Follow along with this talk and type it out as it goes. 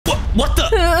What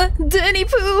the? Denny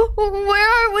Poo,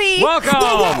 where are we? Welcome!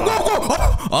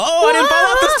 Oh, I didn't fall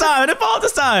off this time. I didn't fall off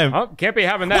this time. Oh, can't be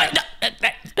having that. No,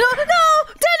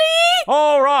 Denny!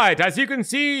 All right, as you can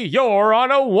see, you're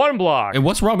on a 1 block. Hey,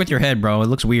 what's wrong with your head, bro? It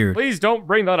looks weird. Please don't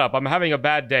bring that up. I'm having a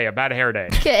bad day, a bad hair day.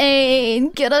 Caine,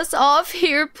 get us off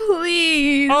here,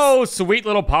 please. Oh, sweet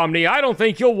little Pomni, I don't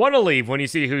think you'll want to leave when you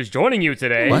see who's joining you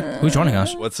today. What? Who's joining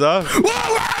us? What's up?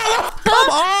 Come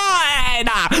on!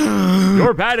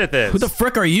 You're bad at this. Who the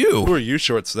frick are you? Who are you,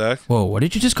 short stack? Whoa, what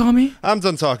did you just call me? I'm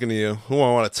done talking to you. Who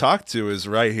I want to talk to is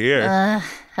right here.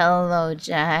 Hello,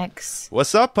 JAX.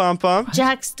 What's up, Pom Pom?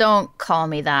 JAX, don't call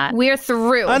me that. We're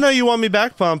through. I know you want me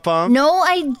back, Pom Pom. No,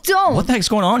 I don't. What the heck's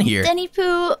going on here? Denny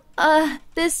Poo,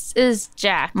 this is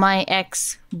Jack, my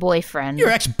ex-boyfriend. Your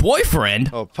ex-boyfriend?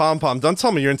 Oh, Pom Pom, don't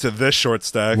tell me you're into this, short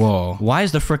stack. Whoa. Why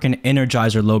is the frickin'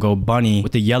 Energizer logo bunny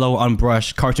with the yellow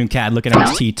unbrushed cartoon cat looking at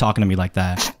his teeth talking to me like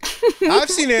that? I've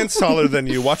seen ants taller than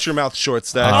you. Watch your mouth, short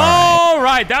stack. All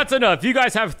right, that's enough. You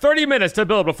guys have 30 minutes to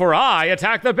build before I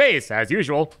attack the base. As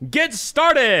usual, get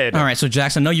started. All right, so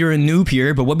Jax, I know you're a noob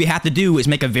here, but what we have to do is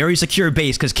make a very secure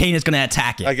base because Caine is going to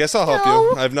attack it. I guess I'll help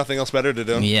you. I have nothing else better to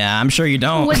do. Yeah, I'm sure you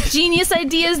don't. What genius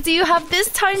ideas do you have this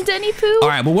time, Denny Poo? All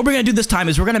right, well, what we're going to do this time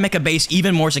is we're going to make a base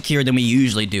even more secure than we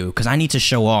usually do because I need to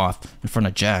show off in front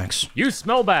of Jax. You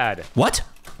smell bad. What?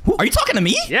 Who, are you talking to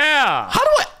me? Yeah. How do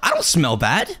I don't smell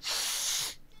bad.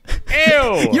 Ew.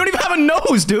 You don't even have a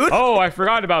nose, dude. Oh, I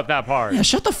forgot about that part. Yeah,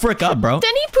 shut the frick up, bro.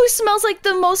 Denny Poo smells like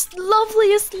the most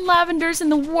loveliest lavenders in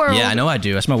the world. Yeah, I know I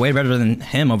do. I smell way better than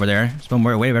him over there. I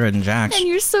smell way better than Jax. And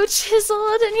you're so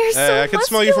chiseled and you're so Hey, I can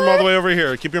smell you from all the way over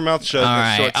here. Keep your mouth shut, All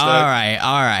right, short stack.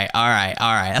 all right.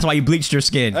 That's why you bleached your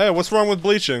skin. Hey, what's wrong with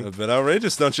bleaching? A bit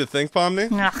outrageous, don't you think,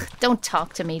 Pomni? Ugh, don't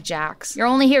talk to me, Jax. You're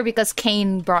only here because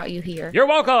Caine brought you here. You're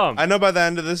welcome. I know by the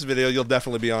end of this video, you'll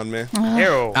definitely be on me.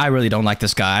 Ew. I really don't like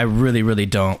this guy. I really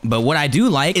don't. But what I do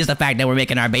like is the fact that we're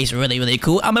making our base really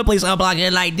cool. I'm gonna place a block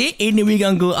here like this, and then we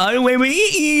gonna go all the way with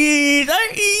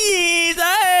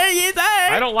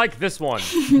I don't like this one.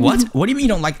 What? What do you mean you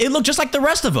don't like? It looked just like the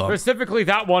rest of them. Specifically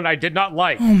that one I did not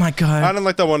like. Oh my I god. didn't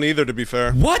like that one either, to be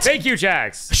fair. What? Thank you,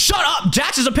 Jax. Shut up!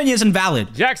 Jax's opinion is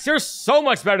invalid. Jax, you're so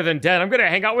much better than Den. I'm gonna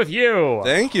hang out with you.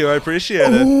 Thank you, I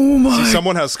appreciate it. Oh my. See,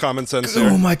 someone has common sense here.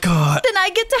 Oh my god. Then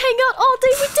I get to hang out all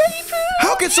day with Denny Poo.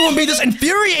 How can someone be this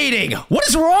infuriating? What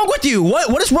is wrong with you?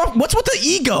 What is wrong? What's with the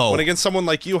ego? When against someone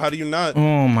like you, how do you not?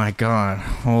 Oh my god.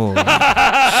 Holy.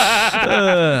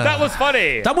 That was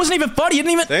funny. That wasn't even funny. You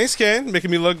didn't even. Thanks, Caine.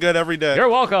 Making me look good every day. You're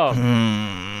welcome.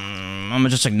 I'm gonna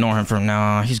just ignore him from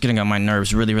now on. He's getting on my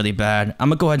nerves really bad. I'm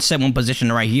gonna go ahead and set one position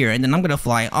right here, and then I'm gonna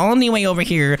fly all the way over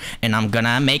here, and I'm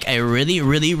gonna make a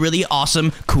really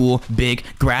awesome, cool, big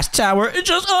grass tower,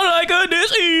 just like a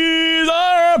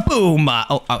Caesar. Boom.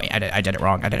 Oh, wait, I did it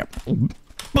wrong. I did it.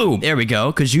 Boom. There we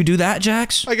go. Could you do that,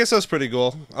 Jax? I guess that's pretty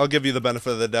cool. I'll give you the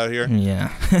benefit of the doubt here.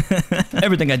 Yeah.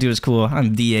 Everything I do is cool.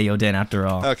 I'm the AyoDen after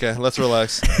all. Okay, let's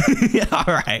relax. All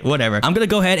right, whatever. I'm gonna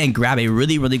go ahead and grab a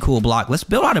really cool block. Let's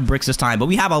build out of bricks this time, but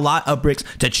we have a lot of bricks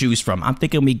to choose from. I'm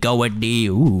thinking we go with the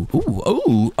ooh.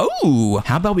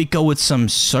 How about we go with some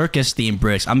circus themed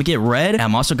bricks? I'm gonna get red.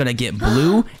 I'm also gonna get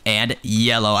blue and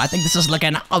yellow. I think this is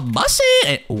looking a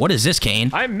bussin'. What is this, Caine?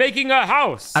 I'm making a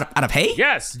house. Out of hay?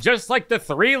 Yes, just like the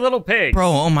 3 little pigs. Bro,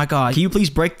 oh my god. Can you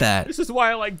please break that? This is why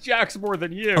I like Jax more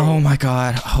than you. Oh my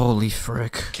god. Holy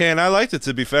frick. Caine, I liked it,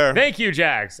 to be fair. Thank you,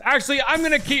 Jax. Actually, I'm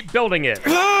gonna keep building it.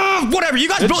 Whatever, you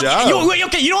guys Good build. job.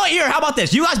 Okay, you know what? Here, how about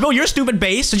this? You guys build your stupid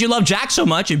base since you love Jack so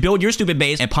much, and build your stupid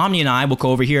base, and Pomni and I will go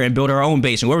over here and build our own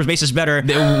base, and whoever's base is better,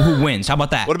 who wins? How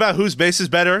about that? What about whose base is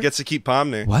better gets to keep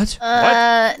Pomni? What?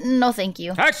 No thank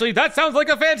you. Actually, that sounds like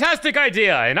a fantastic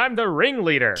idea, and I'm the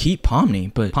ringleader. Keep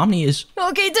Pomni, but Pomni is.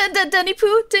 Okay, Denny Poo,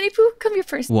 come here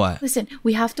first. What? Listen,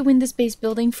 we have to win this base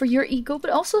building for your ego,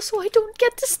 but also so I don't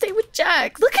get to stay with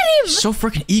Jack. Look at him. So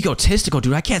freaking egotistical,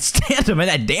 dude. I can't stand him and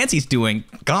that dance he's doing.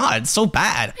 God, so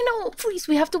bad. I know, please,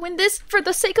 we have to win this for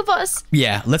the sake of us.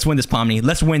 Yeah, let's win this, Pomni.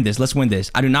 Let's win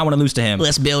this. I do not want to lose to him.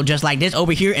 Let's build just like this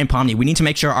over here, and Pomni, we need to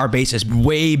make sure our base is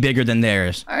way bigger than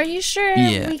theirs. Are you sure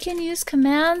Yeah. we can use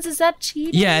commands? Is that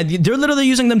cheating? Yeah, they're literally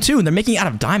using them too. They're making it out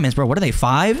of diamonds, bro. What are they,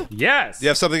 5? Yes. You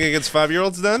have something against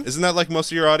 5-year-olds then? Isn't that like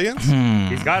most of your audience?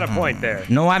 He's got a point there.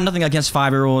 No, I have nothing against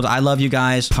 5-year-olds. I love you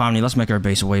guys. Pomni, let's make our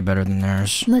base way better than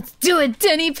theirs. Let's do it,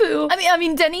 Denny Poo. I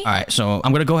mean, Denny. All right, so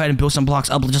I'm gonna go ahead and build some blocks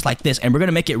up just like this, and we're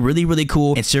gonna make it really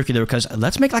cool and circular because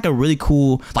let's make like a really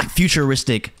cool, like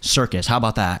futuristic circus. How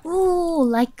about that? Ooh,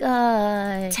 like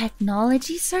a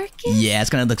technology circus? Yeah, it's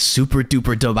gonna look super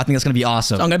duper dope. I think it's gonna be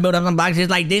awesome. So I'm gonna build up some boxes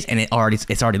like this, and it's already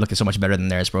looking so much better than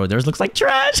theirs, bro. Theirs looks like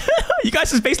trash. You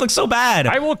guys' face looks so bad.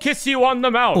 I will kiss you on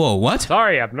the mouth. Whoa, what?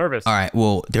 Sorry, I'm nervous. All right,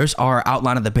 well, there's our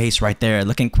outline of the base right there,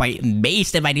 looking quite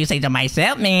based if I do say so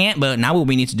myself, man. But now what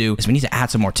we need to do is we need to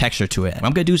add some more texture to it. What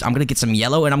I'm gonna do is I'm gonna get some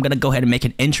yellow, and I'm gonna go ahead and make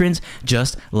an entrance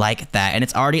just like that. And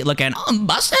it's already looking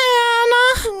bustin'.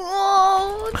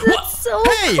 Whoa, that's so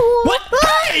Hey, cool. what?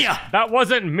 Hey! That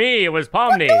wasn't me. It was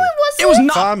Pomni. No, it wasn't. It was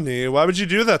not. Pomni, why would you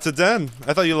do that to Den?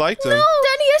 I thought you liked him. No,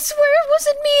 Danny, I swear it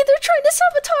wasn't me. They're trying to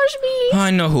sabotage me.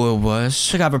 I know who it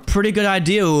was. I have a pretty good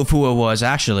idea of who it was,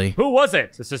 actually. Who was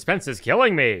it? The suspense is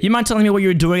killing me. You mind telling me what you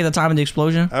were doing at the time of the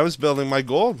explosion? I was building my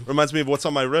gold. Reminds me of what's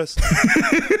on my wrist.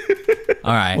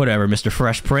 All right, whatever, Mr.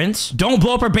 Fresh Prince. Don't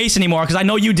blow up our base anymore, because I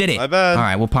know you did it. My bad. All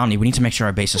right, well, Pomni, we need to make sure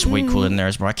our base is way cooler than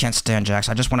theirs, bro. I can't stand Jax.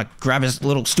 I just want to grab his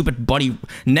little stupid buddy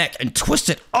neck and twist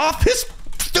it off his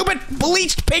stupid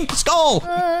bleached pink skull.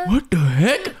 What the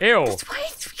heck? Ew. Wait,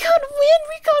 we gotta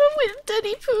win,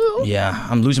 Danny Pooh. Yeah,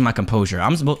 I'm losing my composure.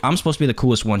 I'm supposed to be the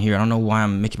coolest one here. I don't know why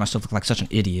I'm making myself look like such an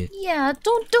idiot. Yeah,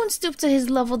 don't stoop to his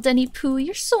level, Danny Pooh.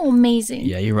 You're so amazing.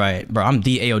 Yeah, you're right, bro. I'm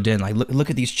the AyoDen. Like, look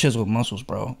at these chiseled muscles,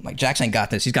 bro. Like, Jax ain't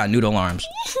got this. He's got noodle arms.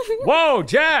 Whoa,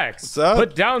 Jax. What's up?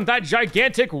 Put down that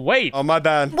gigantic weight. Oh, my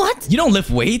bad. What? You don't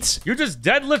lift weights. You just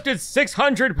deadlifted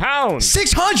 600 pounds.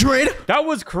 600? That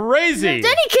was crazy.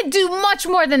 Danny can do much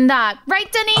more than that,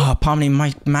 right, Danny? Pomni,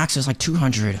 my max is like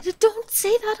 200. Don't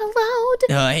say that aloud.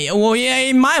 Well,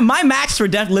 yeah, my max for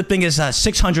deadlifting is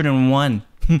 601.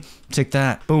 Take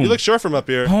that. Boom. You look short from up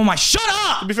here. Oh my, shut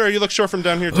up! To be fair, you look short from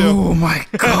down here, too. Oh my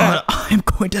god, I'm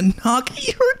going to knock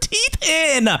your teeth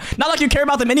in. Not like you care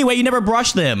about them anyway, you never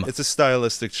brush them. It's a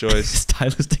stylistic choice.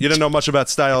 Stylistic. You don't know much about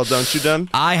style, don't you, Den?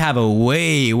 I have a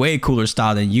way cooler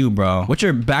style than you, bro. What's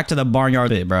your back to the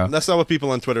barnyard bit, bro? That's not what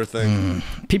people on Twitter think.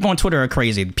 People on Twitter are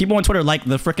crazy. People on Twitter like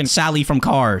the freaking Sally from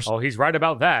Cars. Oh, he's right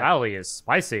about that. Ali is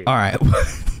spicy. All right.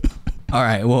 All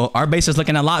right, well, our base is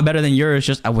looking a lot better than yours.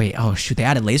 Just, wait, oh, shoot, they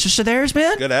added lasers to theirs,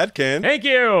 man? Good ad, Caine. Thank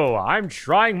you. I'm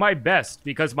trying my best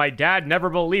because my dad never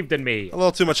believed in me. A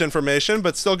little too much information,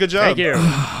 but still good job. Thank you.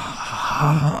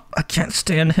 I can't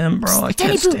stand him, bro. I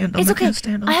Danny can't Pooh, stand him. it's I okay. can't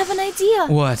stand him. I have an idea.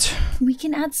 What? We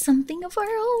can add something of our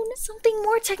own, something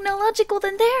more technological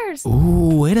than theirs.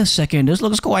 Ooh, wait a second. This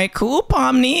looks quite cool,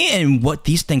 Pomni. And what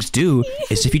these things do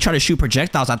is if you try to shoot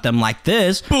projectiles at them like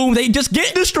this, boom, they just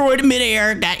get destroyed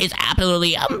midair. That is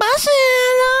absolutely bussin'.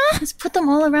 Let's put them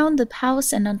all around the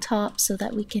house and on top so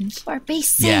that we can keep our base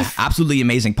safe. Yeah, absolutely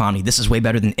amazing, Pomni. This is way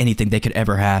better than anything they could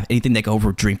ever have, anything they could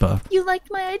ever dream of. You liked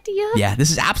my idea? Yeah,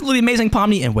 this is absolutely amazing,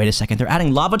 Pomni. And wait a second, they're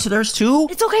adding lava to theirs too?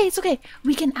 It's okay.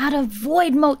 We can add a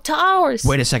void moat to ours.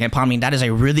 Wait a second, Pomni, that is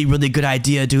a really good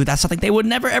idea, dude. That's something they would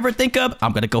never ever think of.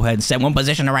 I'm gonna go ahead and set one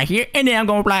position right here, and then I'm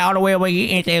gonna fly all the way over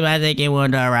here and say I think it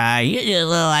would right here. Just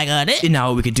look like this. And now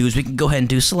what we could do is we can go ahead and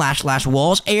do /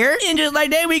 walls air, and just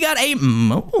like that we got a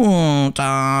moat.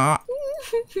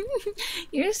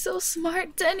 You're so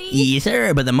smart, Denny. Yes,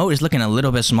 sir, but the moat is looking a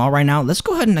little bit small right now. Let's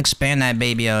go ahead and expand that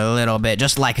baby a little bit,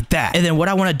 just like that. And then what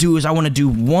I want to do is I want to do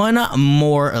one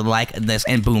more like this,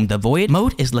 and boom, the void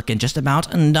moat is looking just about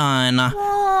done.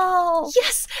 Whoa.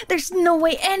 Yes, there's no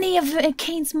way any of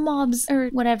Caine's mobs or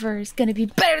whatever is gonna be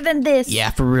better than this. Yeah,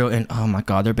 for real. And oh my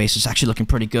god, their base is actually looking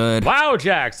pretty good. Wow,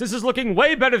 Jax, this is looking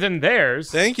way better than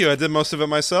theirs. Thank you. I did most of it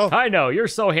myself. I know, you're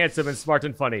so handsome and smart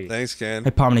and funny. Thanks, Caine.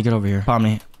 Hey, Pomni, get over here.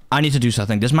 Pomni, I need to do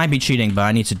something. This might be cheating, but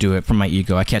I need to do it for my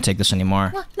ego. I can't take this anymore.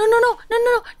 What? No.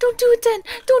 Don't do it, Den.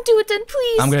 Don't do it, Den,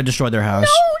 please. I'm gonna destroy their house.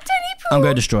 No, Denny Pooh. I'm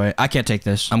gonna destroy it. I can't take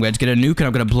this. I'm gonna get a nuke and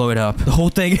I'm gonna blow it up. The whole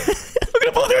thing. I'm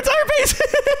gonna blow their entire base.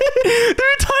 Their entire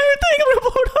thing. I'm gonna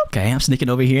blow it up. Okay, I'm sneaking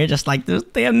over here just like this.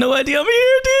 They have no idea I'm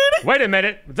here, dude. Wait a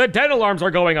minute, the den alarms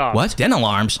are going off. What? Den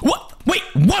alarms? What? Wait,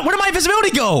 what? Where did my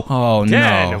invisibility go? Oh,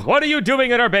 Den, no. what are you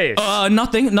doing at our base?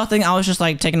 Nothing. I was just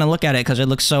like taking a look at it because it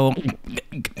looks so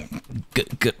good.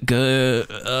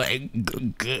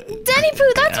 Danny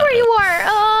Pooh, that's where you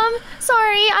are.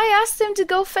 Sorry, I asked him to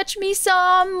go fetch me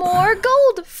some more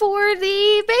gold for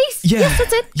the base. Yeah. Yes,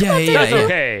 that's it. Come on, Danny That's Pooh.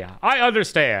 okay, I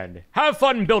understand. Have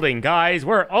fun building, guys.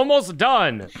 We're almost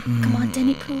done. Come on,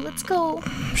 Danny Pooh, let's go.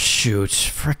 Shoot,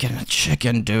 freaking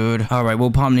chicken, dude. All right,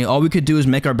 well, Pomni, all we could do is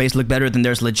make our base look better than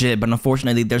theirs legit, but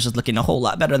unfortunately, theirs is looking a whole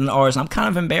lot better than ours. I'm kind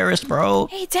of embarrassed, bro.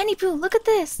 Hey, Danny Pooh, look at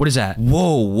this. What is that?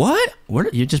 Whoa, what?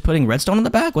 You're just putting redstone redstone in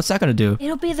the back? What's that gonna do?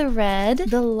 It'll be the red.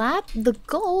 The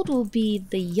gold will be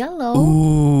the yellow.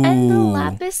 Ooh. And the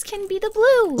lapis can be the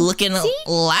blue. Looking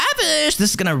lavish. This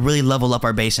is gonna really level up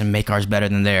our base and make ours better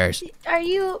than theirs. Are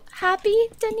you happy,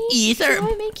 Denny? Ether. Do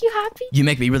I make you happy? You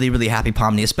make me really, really happy,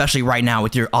 Pomni, especially right now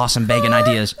with your awesome banging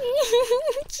ideas.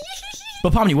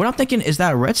 But Pomni, what I'm thinking is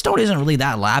that redstone isn't really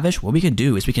that lavish. What we can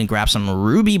do is we can grab some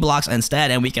ruby blocks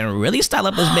instead, and we can really style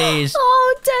up this base.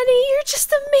 Oh, Denny, you're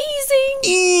just amazing.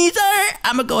 Either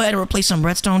I'm gonna go ahead and replace some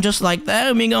redstone just like that,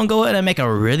 and we're gonna go ahead and make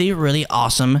a really, really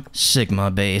awesome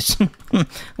Sigma base.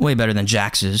 Way better than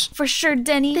JAX's. For sure,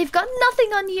 Denny. They've got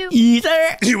nothing on you.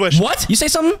 Either. You wish. What? You say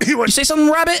something? You say something,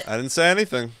 Rabbit? I didn't say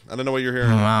anything. I don't know what you're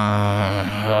hearing.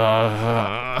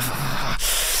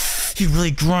 He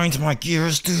really grinds my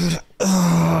gears, dude.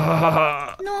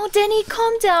 No, Denny,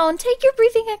 calm down. Take your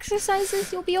breathing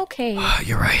exercises. You'll be okay.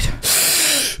 You're right.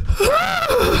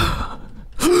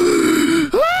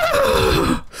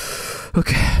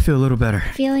 Okay, I feel a little better.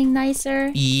 Feeling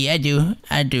nicer? Yeah,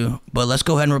 I do. But let's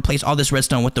go ahead and replace all this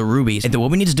redstone with the rubies. And then what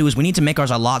we need to do is we need to make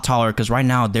ours a lot taller, because right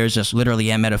now theirs just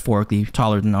literally and metaphorically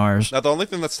taller than ours. Not the only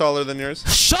thing that's taller than yours.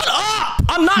 Shut up!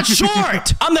 I'm not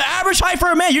short! I'm the average height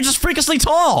for a man. You're just freakishly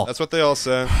tall. That's what they all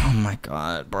say. Oh my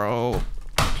god, bro.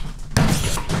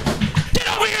 Get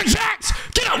over here, JAX!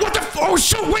 Get out! What the oh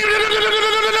shoot! Wait,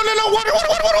 no,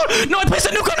 water! No, I placed a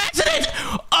nuke on accident!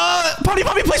 Pomni,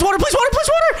 please water!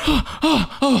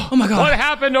 Oh my god. What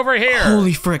happened over here?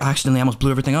 Holy frick, I accidentally almost blew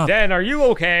everything up. Den, are you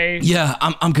okay? Yeah,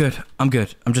 I'm good. I'm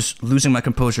just losing my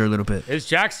composure a little bit. Is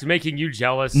JAX making you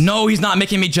jealous? No, he's not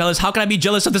making me jealous. How can I be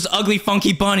jealous of this ugly,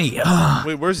 funky bunny?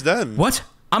 Wait, where's Den? What?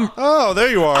 Oh, there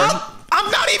you are.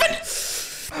 I'm not even...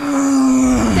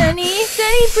 Denny,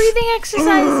 breathing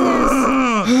exercises.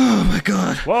 Oh my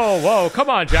god. Whoa, come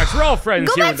on, JAX. We're all friends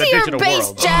Go here back in the to your digital base,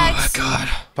 world. JAX. God.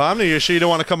 Pomni, you sure you don't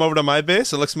want to come over to my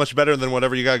base? It looks much better than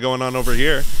whatever you got going on over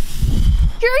here.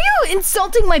 Are you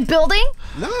insulting my building?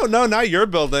 No, not your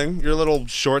building. Your little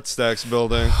short stacks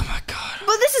building. Oh my god.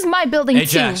 Well, this is my building Hey,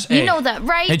 too. JAX, You hey. know that,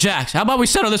 right? Hey JAX, how about we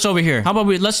settle this over here? How about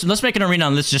let's make an arena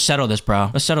and let's just settle this,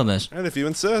 bro. Let's settle this. And if you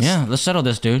insist. Yeah, let's settle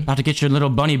this, dude. About to get your little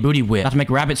bunny booty whipped. About to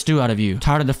make rabbit stew out of you.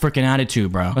 Tired of the freaking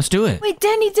attitude, bro. Let's do it. Wait,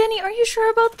 Denny, are you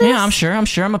sure about this? Yeah, I'm sure.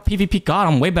 I'm a PvP god.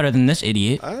 I'm way better than this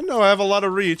idiot. I know, I have a lot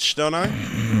of reach, don't I?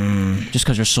 Just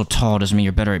because you're so tall doesn't mean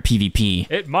you're better at PvP.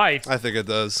 It might. I think it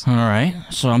does. All right,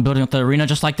 so I'm building up the arena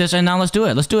just like this, and now let's do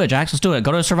it. Let's do it, JAX. Let's do it.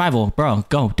 Go to survival, bro.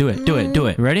 Go, do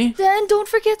it. Ready? Then don't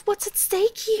forget what's at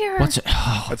stake here. What's it?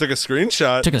 Oh, I took a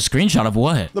screenshot. took a screenshot of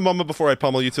what? The moment before I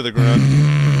pummel you to the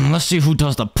ground. Let's see who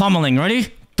does the pummeling.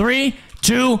 Ready? 3,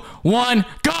 2, 1,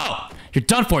 go! You're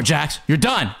done for, JAX. You're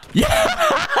done. Yeah.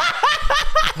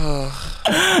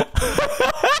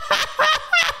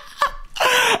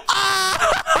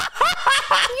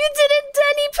 You did it,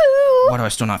 Denny Pooh. Why do I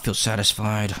still not feel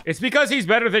satisfied? It's because he's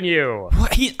better than you.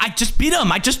 What? I just beat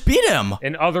him.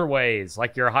 In other ways,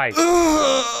 like your height.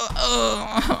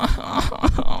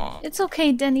 It's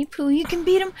okay, Denny Pooh. You can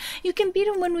beat him. You can beat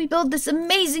him when we build this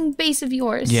amazing base of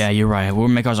yours. Yeah, you're right. We'll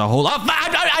make ours a whole.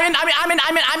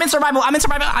 I'm in survival. I'm in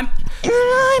survival.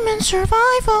 I'm in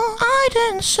survival. I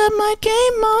didn't set my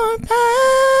game mode back.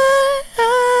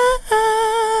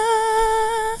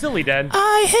 Silly Den.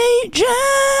 I hate JAX.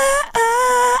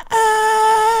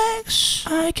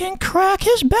 I can crack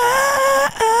his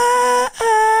back.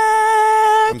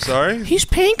 I'm sorry? He's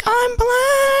pink. I'm black.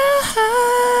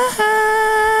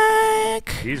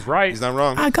 He's right. He's not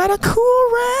wrong. I got a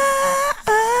cool rack.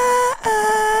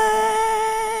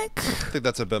 I think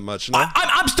that's a bit much, no?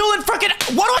 I'm still in frickin'.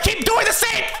 Why do I keep doing the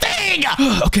same thing?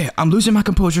 Okay, I'm losing my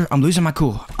composure. I'm losing my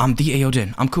cool. I'm the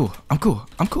AyoDen. I'm cool.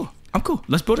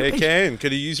 Let's build a Hey, base. Caine,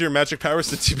 could you use your magic powers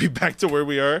to TP back to where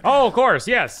we are? Oh, of course,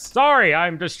 yes. Sorry,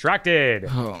 I'm distracted.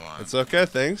 It's okay,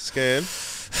 thanks, Caine.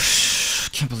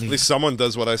 Can't believe At it. least someone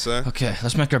does what I say. Okay,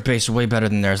 let's make our base way better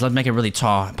than theirs. Let's make it really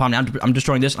tall. Pomni, I'm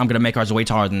destroying this. I'm gonna make ours way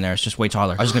taller than theirs. Just way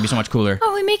taller. Ours is gonna be so much cooler.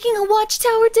 Are we making a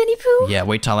watchtower, Denny Pooh? Yeah,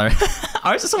 way taller.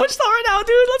 Ours is so much taller now,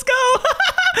 dude. Let's go.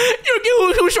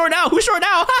 Who's short now?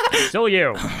 Still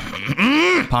you.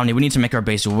 Pomni, we need to make our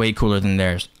base way cooler than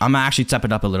theirs. I'm gonna actually step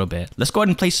it up a little bit. Let's go ahead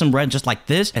and place some red just like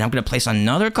this, and I'm gonna place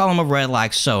another column of red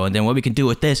like so. And then what we can do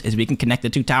with this is we can connect the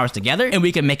two towers together, and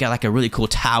we can make it like a really cool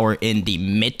tower in the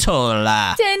middle.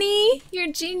 Denny,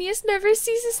 your genius never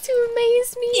ceases to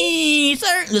amaze me.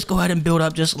 Let's go ahead and build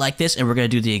up just like this, and we're gonna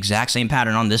do the exact same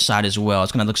pattern on this side as well.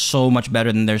 It's gonna look so much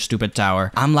better than their stupid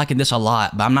tower. I'm liking this a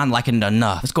lot, but I'm not liking it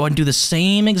enough. Let's go ahead and do the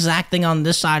same exact thing on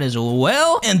this side as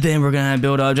well, and then we're gonna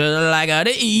build up just all I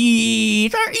gotta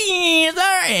eat are either.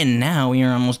 And now we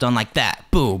are almost done like that.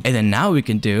 Boom. And then now we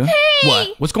can do... Hey!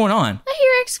 What? What's going on? I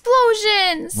hear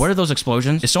explosions. What are those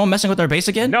explosions? Is someone messing with our base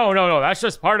again? No, that's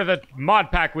just part of the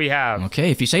mod pack we have. Okay,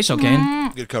 if you say so,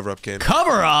 Caine. Good cover up, Caine.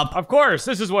 Cover up? Of course,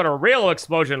 this is what a real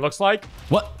explosion looks like.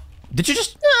 What? Did you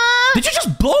just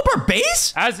blow up our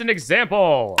base? As an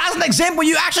example. As an example,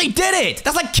 you actually did it.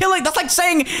 That's like killing. That's like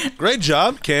saying. Great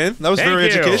job, Caine. That was Thank very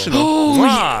you. educational.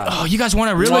 Mwah. You guys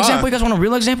want a real Mwah. example? You guys want a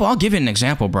real example? I'll give you an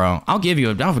example, bro. I'll give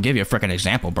you a freaking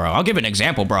example, bro. I'll give you an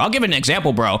example, bro. I'll give you an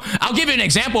example, bro. I'll give you an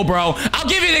example, bro. I'll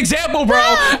give you an example, bro.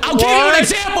 I'll give you an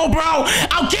example, bro.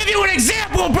 I'll give you an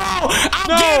example, bro.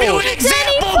 I'll give you an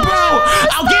example, bro.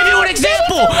 I'll give you an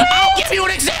example. I'll give you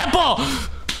an example.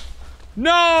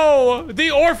 No!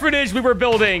 The orphanage we were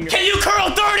building! Can you curl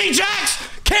 30, JAX?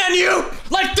 Can you?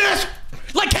 Like this?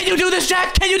 Like, can you do this,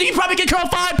 JAX? Can you? You probably can curl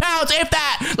 5 pounds, if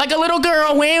that. Like a little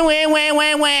girl.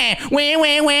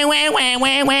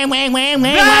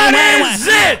 That is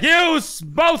it! You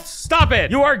both stop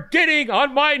it! You are getting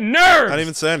on my nerves! I didn't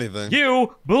even say anything.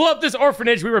 You blew up this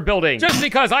orphanage we were building just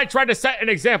because I tried to set an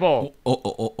example.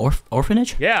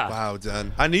 Orphanage? Yeah. Wow,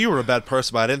 Dan. I knew you were a bad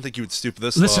person, but I didn't think you would stoop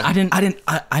this Listen, low.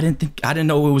 I didn't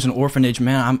know it was an orphanage,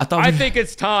 man. I think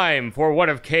it's time for one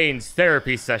of Caine's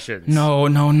therapy sessions. No,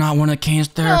 not one of Caine's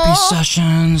therapy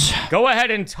sessions. Go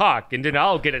ahead and talk, and then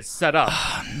I'll get it set up.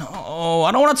 No,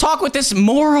 I don't want to talk with this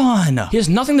moron. He has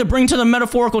nothing to bring to the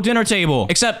metaphorical dinner table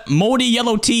except moldy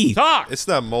yellow teeth. Talk! It's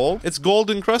not mold. It's gold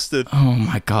encrusted. Oh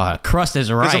my god, crust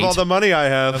is right. Because of all the money I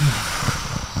have.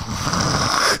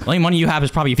 The only money you have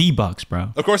is probably V-Bucks,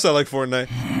 bro. Of course I like Fortnite.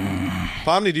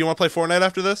 Pomni, do you want to play Fortnite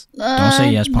after this? Don't say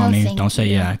yes, Pomni. thank Don't say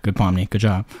you. yeah. Good, Pomni. Good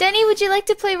job. Denny, would you like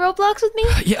to play Roblox with me?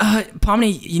 Yeah,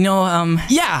 Pomni,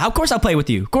 yeah, of course I'll play with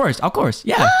you. Of course,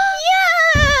 yeah. Yeah!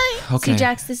 Okay. See,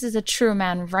 Jax, this is a true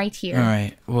man right here. All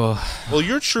right, well,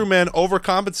 Your true man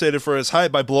overcompensated for his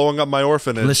height by blowing up my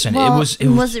orphanage. listen, Well, it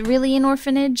was it really an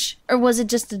orphanage? Or was it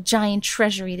just a giant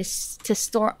treasury to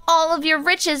store all of your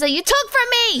riches that you took from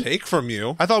me? Take from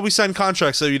you? I thought we signed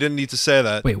contracts so you didn't need to say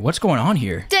that. Wait, what's going on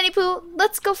here? Denny Pooh,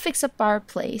 let's go fix up our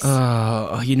place.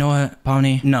 You know what,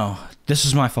 Pomni? No, this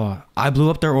is my fault. I blew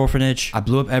up their orphanage. I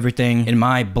blew up everything in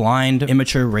my blind,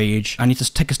 immature rage. I need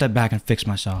to take a step back and fix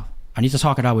myself. I need to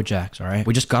talk it out with JAX, all right?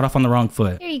 We just got off on the wrong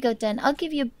foot. Here you go, Den. I'll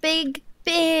give you a big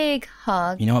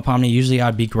hug. You know what, Pomni? Usually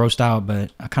I'd be grossed out,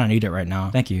 but I kind of need it right now.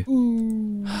 Thank you.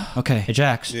 Okay, hey,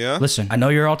 JAX. Yeah? Listen, I know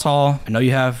you're all tall. I know you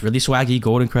have really swaggy,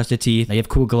 gold-encrusted teeth. You have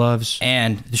cool gloves.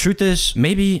 And the truth is,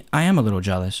 maybe I am a little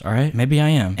jealous, all right? Maybe I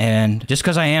am. And just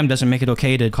because I am doesn't make it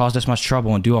okay to cause this much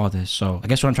trouble and do all this. So I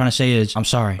guess what I'm trying to say is, I'm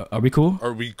sorry. Are we cool?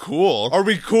 Are we cool? Are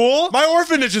we cool? My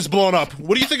orphanage is blown up.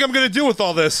 What do you think I'm going to do with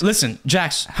all this? Listen,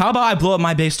 JAX, how about I blow up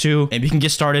my base too, and we can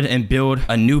get started and build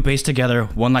a new base together,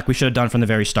 one like we should have done from the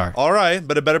very start. All right,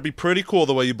 but it better be pretty cool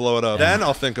the way you blow it up. Then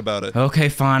I'll think about it. Okay,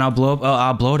 fine. I'll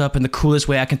blow it up in the coolest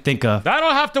way I can think of.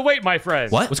 That'll have to wait, my friend.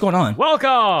 What? What's going on?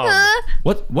 Welcome!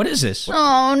 What is this?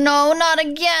 Oh, no, not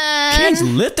again. Kane's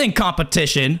lifting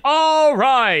competition. All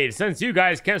right, since you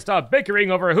guys can't stop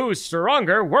bickering over who's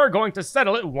stronger, we're going to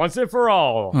settle it once and for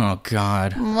all. Oh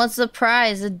God. What's the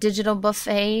prize? A digital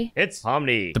buffet? It's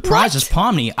Pomni. The prize is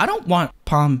Pomni. I don't want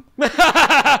Pom.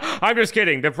 I'm just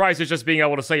kidding. The prize is just being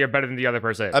able to say you're better than the other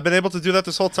person. I've been able to do that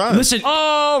this whole time. Listen,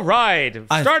 All right,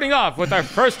 starting off with our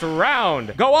first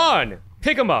round. Go on,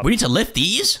 pick them up. we need to lift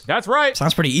these. That's right.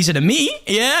 Sounds pretty easy to me.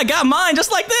 Yeah, I got mine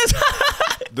just like this.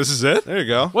 This is it? There you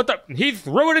go. What the? He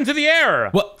threw it into the air.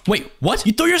 What? Wait, what?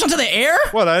 You threw yours into the air?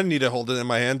 What? I didn't need to hold it in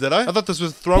my hand, did I? I thought this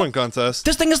was a throwing contest.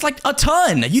 This thing is like a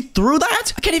ton. You threw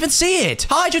that? I can't even see it.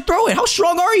 How'd you throw it? How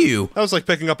strong are you? That was like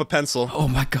picking up a pencil. Oh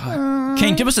my God.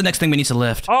 Kane, give us the next thing we need to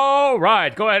lift. All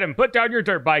right, go ahead and put down your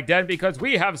dirt bike, then, because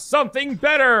we have something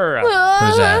better. What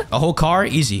is that? A whole car?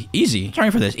 Easy.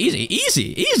 Trying for this.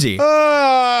 Easy.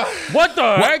 What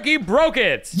the heck? He broke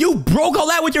it. You broke all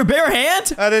that with your bare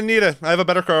hand? I didn't need it. I have a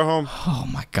better car at home. Oh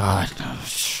my God.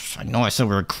 I know I said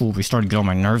we were cool. We started getting on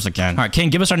my nerves again. All right, Kane,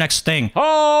 give us our next thing.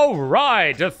 All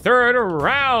right, the third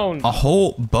round. A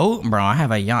whole boat? Bro, I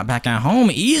have a yacht back at home.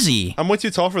 Easy. I'm way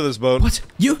too tall for this boat. What?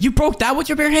 You broke that with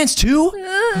your bare hands too?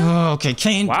 Okay,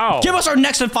 Kane. Wow. Give us our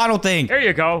next and final thing. There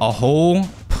you go. A whole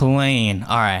plane.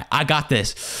 All right, I got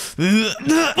this. Frick,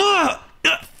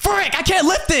 I can't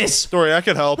lift this. Story, I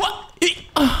could help. What?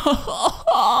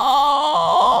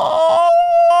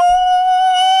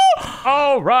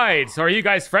 All right, so are you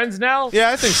guys friends now?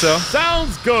 Yeah, I think so.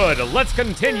 Sounds good. Let's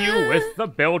continue with the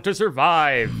build to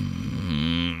survive.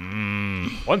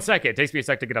 1 second. It takes me a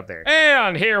sec to get up there.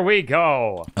 And here we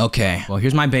go. Okay, well,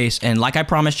 here's my base. And like I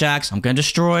promised, Jax, I'm gonna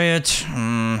destroy it.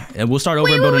 And we'll start over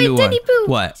and build a new one. Denny Poo.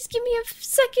 What? Just give me a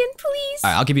second, please.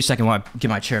 All right, I'll give you a second while I get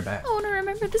my chair back. I want to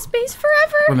remember this base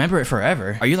forever. Remember it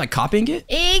forever? Are you like copying it?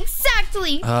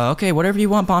 Exactly. Okay, whatever you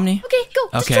want, Pomni. Okay,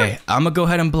 go. Okay, I'm gonna go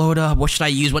ahead and blow it up. What should I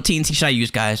use? What TNT should I use,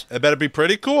 guys? It better be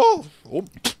pretty cool. Oh,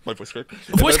 my voice crack.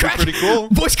 Voice crack. Pretty cool.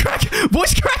 Voice crack.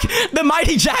 Voice crack. The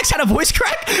mighty Jax had a voice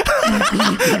crack.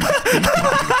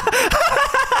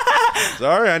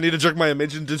 Sorry, I need to drink my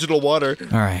image in digital water.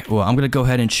 All right, well, I'm gonna go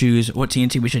ahead and choose what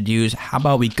TNT we should use. How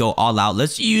about we go all out?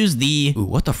 Let's use the... Ooh,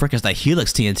 what the frick is that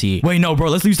Helix TNT? Wait, no, bro,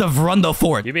 let's use the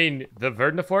Vrundafort. You mean the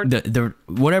Verdnafort? The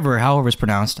whatever, however it's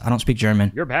pronounced. I don't speak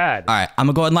German. You're bad. All right, I'm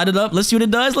gonna go ahead and light it up. Let's see what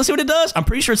it does. Let's see what it does. I'm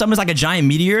pretty sure it's almost like a giant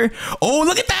meteor. Oh,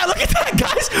 look at that. Look at that,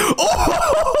 guys. Oh!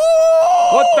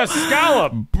 What the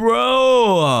scallop?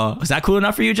 Bro. Was that cool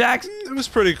enough for you, Jax? It was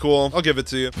pretty cool. I'll give it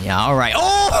to you. Yeah, all right.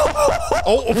 Oh!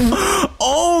 Oh.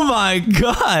 Oh my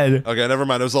god. Okay, never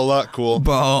mind. It was a lot cool.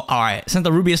 Bro, all right. Since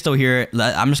the ruby is still here,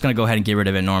 I'm just gonna go ahead and get rid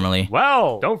of it normally.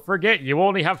 Well, don't forget, you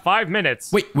only have 5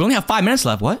 minutes. Wait, we only have 5 minutes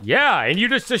left. What? Yeah, and you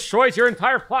just destroyed your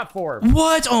entire platform.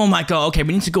 What? Oh my god. Okay,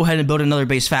 we need to go ahead and build another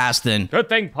base fast then. Good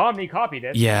thing Pomni copied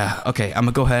it. Yeah, okay. I'm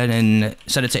gonna go ahead and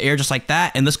set it to air just like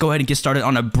that. And let's go ahead and get started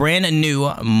on a brand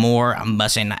new, more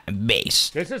bussin' base.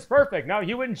 This is perfect. Now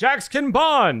you and Jax can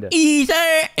bond.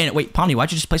 Ether! And wait, Pomni,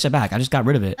 why'd you just place it back? I just got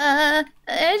rid of it.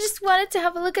 I just wanted to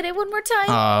have a look at it one more time.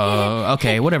 Oh,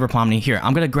 okay. Whatever, Pomni. Here,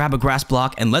 I'm gonna grab a grass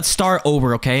block and let's start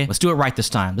over, okay? Let's do it right this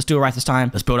time. Let's do it right this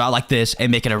time. Let's build out like this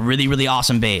and make it a really, really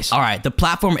awesome base. All right, the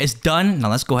platform is done. Now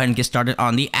let's go ahead and get started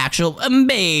on the actual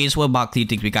base. What block do you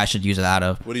think we guys should use it out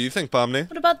of? What do you think, Pomni?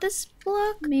 What about this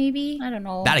block? Maybe. I don't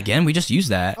know. That again? We just used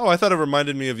that. Oh, I thought it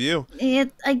reminded me of you.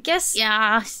 I guess,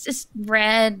 yeah, it's just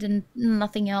red and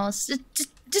nothing else.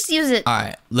 Just use it. All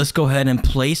right, let's go ahead and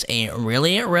place a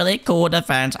really, really cool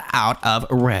defense out of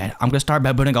red. I'm gonna start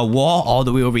by putting a wall all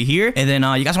the way over here. And then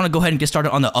you guys want to go ahead and get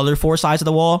started on the other 4 sides of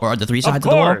the wall or the 3 sides of the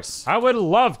wall? Of course. I would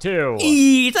love to.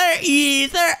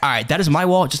 Either. All right, that is my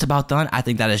wall just about done. I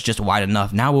think that is just wide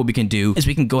enough. Now what we can do is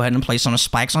we can go ahead and place some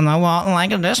spikes on the wall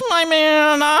like this, my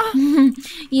man.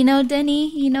 You know, Denny,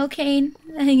 you know, Caine,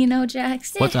 you know,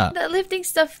 Jax. What's up? The lifting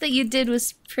stuff that you did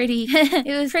was pretty,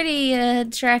 it was pretty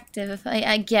attractive,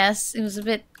 I guess. It was a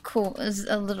bit cool. It was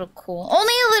a little cool.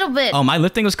 Only a little bit. Oh, my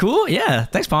lifting was cool? Yeah,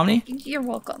 thanks, Pomni. You're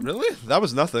welcome. Really? That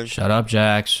was nothing. Shut up,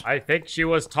 Jax. I think she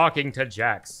was talking to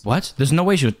Jax. What? There's no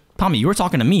way she would... Pomni, you were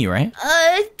talking to me, right?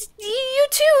 You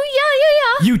too.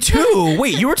 Yeah. You too?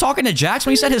 Wait, you were talking to Jax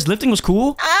when he said his lifting was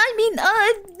cool? I mean, no,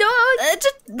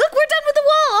 just look, we're done with the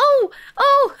wall.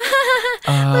 Oh.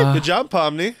 Good job,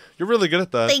 Pomni. You're really good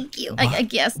at that. Thank you. I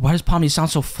guess. Why does Pomni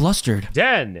sound so flustered?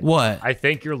 Den. What? I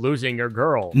think you're losing your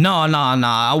girl. No.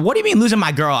 What do you mean losing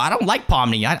my girl? I don't like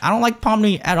Pomni. I don't like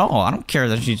Pomni at all. I don't care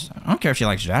if she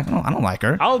likes Jack. I don't like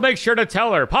her. I'll make sure to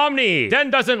tell her. Pomni,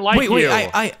 Den doesn't like you. He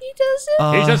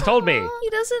doesn't. He just told me. He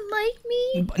doesn't like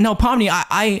me. No, Pomni,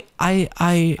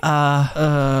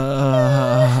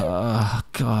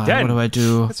 God, Den. what do I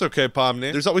do? It's okay,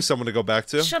 Pomni. There's always someone to go back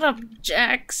to. Shut up,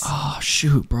 Jax. Oh,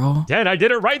 shoot, bro. Den, I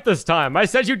did it right this time. I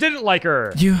said you didn't like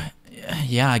her.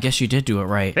 Yeah, I guess you did do it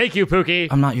right. Thank you, Pookie.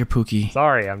 I'm not your Pookie.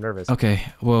 Sorry, I'm nervous. Okay,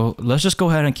 well, let's just go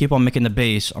ahead and keep on making the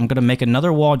base. I'm gonna make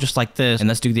another wall just like this, and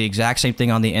let's do the exact same thing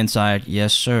on the inside.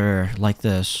 Yes, sir. Like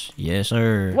this. Yes,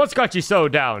 sir. What's got you so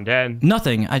down, Den?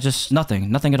 Nothing.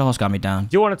 Nothing at all has got me down.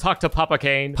 Do you want to talk to Papa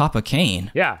Caine? Papa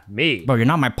Caine? Yeah, me. Bro, you're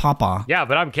not my papa. Yeah,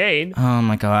 but I'm Caine. Oh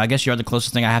my god, I guess you're the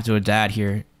closest thing I have to a dad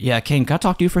here. Yeah, Caine, can I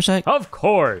talk to you for a sec? Of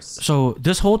course. So,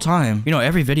 this whole time,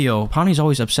 every video, Pomni's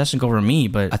always obsessing over me,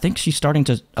 but I think she's starting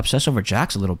to obsess over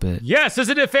Jax a little bit. Yes,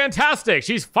 isn't it fantastic?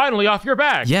 She's finally off your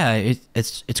back. Yeah,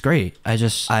 it's great. I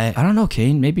don't know,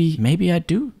 Caine. Maybe I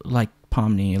do like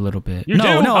Pomni a little bit. You do?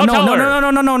 No, I'll tell her.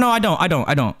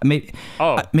 I don't.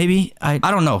 Maybe I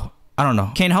don't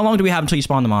know. Caine, how long do we have until you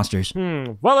spawn the monsters?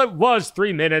 Well, it was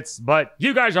 3 minutes, but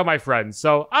you guys are my friends,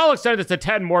 so I'll extend it to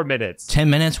 10 more minutes. 10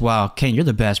 minutes? Wow, Caine, you're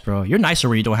the best, bro. You're nicer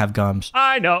when you don't have gums.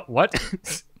 I know. What?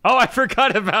 Oh, I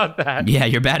forgot about that. Yeah,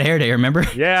 your bad hair day, remember?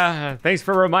 Yeah, thanks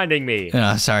for reminding me.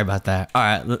 Sorry about that. All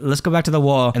right, let's go back to the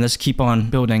wall and let's keep on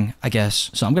building, I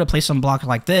guess. So I'm going to place some blocks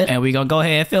like this, and we're going to go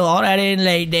ahead and fill all that in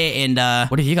like that. And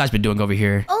what have you guys been doing over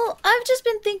here? Oh, I've just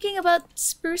been thinking about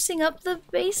sprucing up the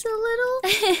base a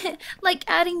little. Like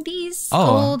adding these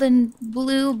gold and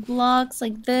blue blocks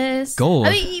like this. Gold?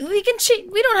 I mean, we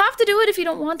don't have to do it if you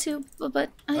don't want to, but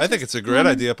I think it's a great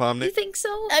idea, Pomni. You think so?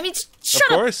 I mean, shut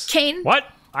Of course. up, Caine. What?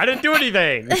 I didn't do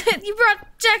anything. You brought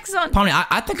JAX on. Pomni,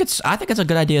 I think it's a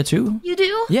good idea too. You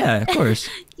do? Yeah, of course.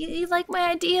 You like my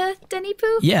idea, Denny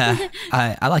Poo? Yeah,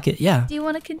 I like it. Yeah. Do you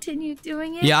want to continue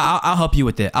doing it? Yeah, I'll help you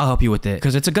with it. I'll help you with it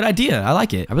because it's a good idea. I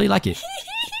like it. I really like it.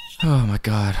 Oh my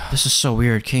god, this is so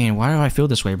weird, Caine. Why do I feel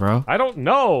this way, bro? I don't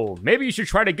know. Maybe you should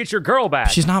try to get your girl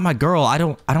back. She's not my girl. I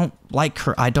don't like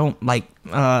her. I don't like.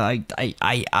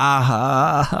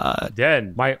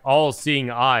 Den, my all-seeing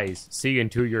eyes see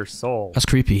into your soul. That's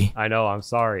creepy. I know, I'm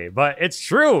sorry, but it's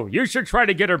true. You should try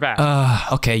to get her back.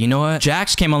 Okay, you know what?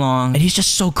 JAX came along, and he's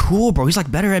just so cool, bro. He's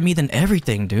like better at me than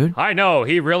everything, dude. I know,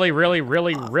 he really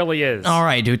is. All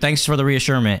right, dude. Thanks for the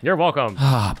reassurance. You're welcome.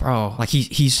 Ah, bro. Like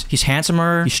he's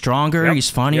handsomer. He's stronger. Yep, He's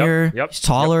funnier. yep, He's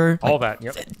taller. Yep, all like,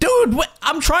 that. Yep. Dude, what?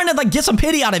 I'm trying to like get some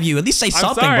pity out of you. At least say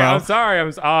something, bro. I'm sorry.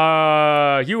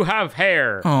 You have hair.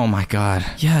 Oh my god.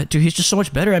 Yeah, dude, he's just so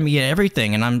much better at me at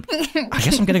everything, and I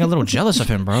guess I'm getting a little jealous of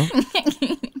him, bro.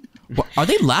 What, are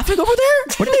they laughing over there?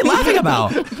 What are they laughing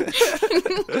about?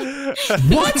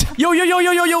 What? Yo.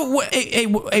 Hey,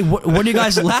 what are you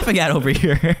guys laughing at over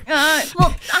here?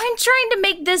 Well, I'm trying to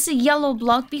make this a yellow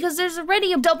block because there's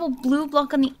already a double blue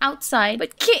block on the outside.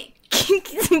 But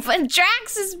but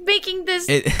JAX is making this.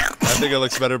 I think it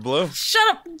looks better blue. Shut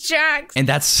up, JAX. And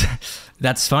that's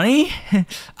funny?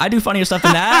 I do funnier stuff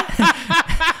than that.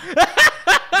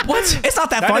 What? It's not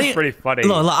that funny. That is pretty funny.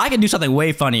 Look, I can do something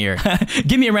way funnier.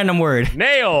 Give me a random word.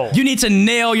 Nail. You need to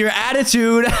nail your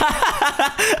attitude.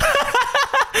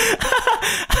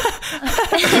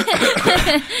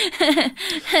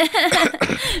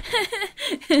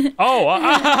 Oh.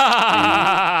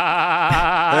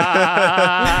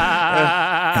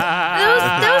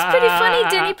 That was pretty funny,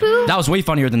 Denny Poo. That was way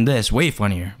funnier than this. Way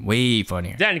funnier. Way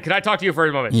funnier. Den, can I talk to you for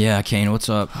a moment? Yeah, Caine, what's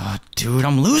up? Oh, dude,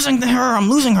 I'm losing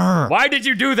her. Why did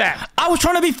you do that? I was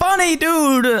trying to be funny,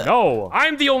 dude. No,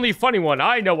 I'm the only funny one.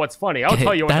 I know what's funny. I'll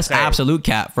tell you what That's to say. absolute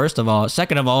cap, first of all.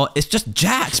 Second of all, it's just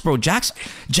JAX, bro. JAX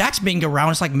being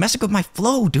around is like messing with my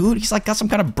flow, dude. He's like got some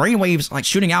kind of brainwaves like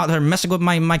shooting out there, messing with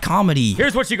my comedy.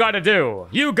 Here's what you gotta do.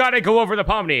 You gotta go over to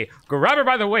Pomni, grab her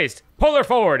by the waist, pull her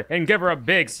forward, and give her a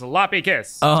big sloppy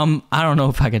kiss. I don't know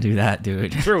if I can do that,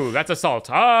 dude. True, that's assault.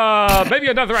 Maybe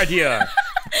another idea.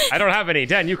 I don't have any.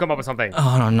 Den, you come up with something. Oh,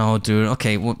 I don't know, dude.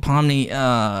 Okay, well, Pomni,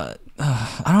 I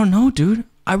don't know, dude.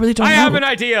 I really don't know. I have an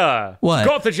idea. What?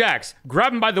 Go up to JAX,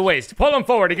 grab him by the waist, pull him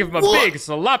forward, and give him a big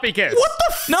sloppy kiss. What the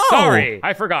f- No! Sorry,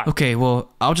 I forgot. Okay,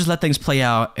 well, I'll just let things play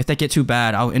out. If they get too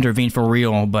bad, I'll intervene for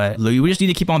real. But we just need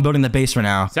to keep on building the base for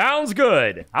now. Sounds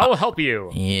good. I will help you.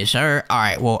 Yes, sir. All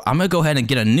right, well, I'm gonna go ahead and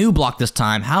get a new block this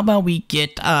time. How about we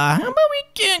get,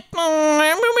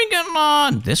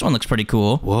 this one looks pretty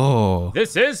cool. Whoa.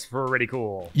 This is pretty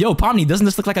cool. Yo, Pomni, doesn't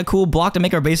this look like a cool block to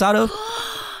make our base out of?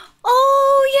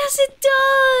 Oh, yes, it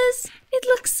does. It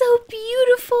looks so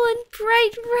beautiful and bright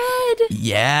red.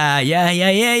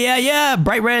 Yeah.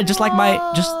 Bright red, just like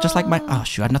my, just like my. Oh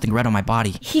shoot, I have nothing red on my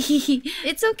body.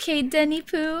 It's okay, Denny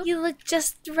Poo. You look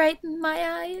just right in my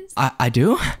eyes. I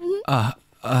do.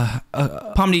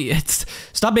 Pomni,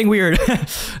 stop being weird.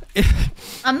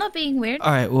 I'm not being weird.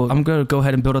 All right, well, I'm gonna go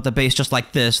ahead and build up the base just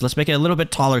like this. Let's make it a little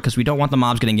bit taller because we don't want the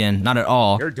mobs getting in. Not at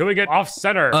all. You're doing it off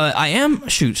center. I am.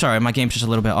 Shoot, sorry, my game's just a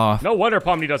little bit off. No wonder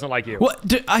Pomni doesn't like you.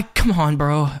 What? Come on,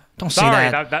 bro. Don't say Sorry,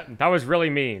 that. that was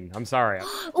really mean. I'm sorry.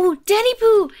 Oh, Denny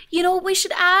Poo, you know what we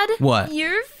should add? What?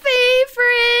 Your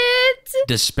favorite.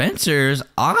 Dispensers,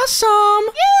 awesome.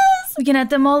 Yes. We can add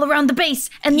them all around the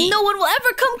base, and no one will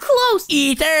ever come close.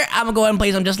 Ether, I'm gonna go ahead and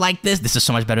place them just like this. This is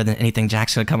so much better than anything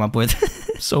JAX could come up with.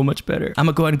 So much better. I'm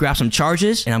gonna go ahead and grab some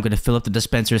charges, and I'm gonna fill up the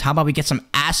dispensers. How about we get some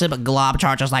acid glob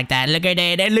charges like that? Look at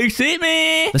that, that looks at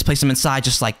me. Let's place them inside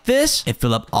just like this, and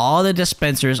fill up all the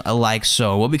dispensers like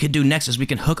so. What we could do next is we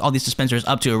can hook all these dispensers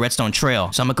up to a redstone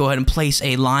trail. So I'm gonna go ahead and place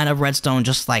a line of redstone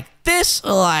just like this,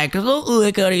 like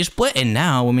lickety split. And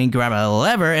now when we grab a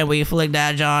lever and we flick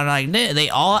that John like this, they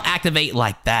all activate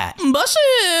like that.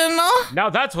 Bussin'. Now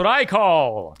that's what I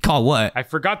call. Call what? I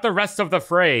forgot the rest of the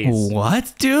phrase.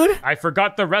 What, dude? I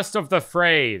forgot the rest of the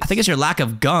phrase. I think it's your lack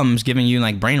of gums giving you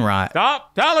like brain rot.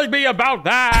 Stop telling me about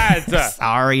that.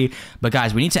 Sorry, but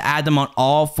guys, we need to add them on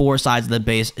all four sides of the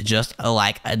base just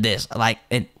like this. Like,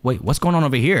 and wait, what's going on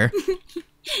over here?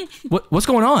 What's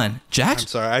going on, JAX? I'm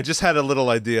sorry, I just had a little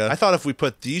idea. I thought if we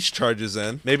put these charges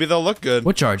in, maybe they'll look good.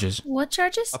 What charges? What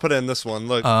charges? I'll put it in this one,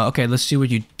 look. Okay, let's see what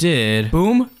you did.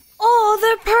 Boom. Oh,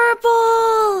 they're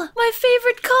purple. My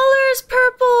favorite color is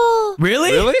purple.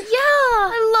 Really? Really? Yeah,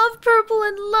 I love purple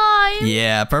and lime.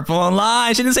 Yeah, purple and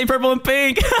lime. She didn't say purple and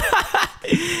pink.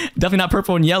 Definitely not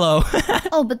purple and yellow.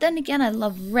 Oh, but then again, I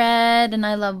love red and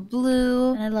I love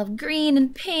blue and I love green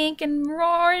and pink and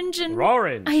orange and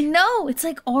Orange. I know it's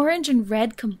like orange and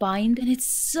red combined, and it's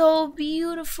so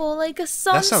beautiful, like a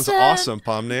sunset. That sounds awesome,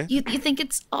 Pomni. You think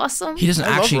it's awesome? He doesn't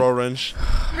I actually. love orange.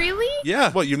 Really?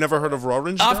 Yeah. What, you've never heard of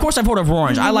orange? Of course, I've heard of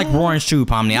orange. I like orange too,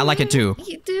 Pomni. I like it too.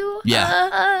 You do? Yeah.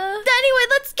 Anyway,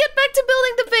 let's get back to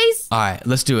building the base. All right,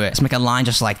 let's do it. Let's make a line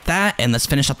just like that, and let's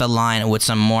finish up the line with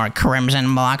some more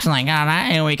crimson blocks like that,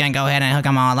 and we can go ahead and hook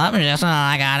them all up just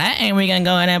like that, and we can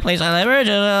go ahead and place a lever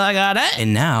just like that.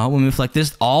 And now, when we flick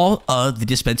this, all of the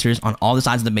dispensers on all the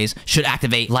sides of the base should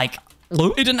activate like...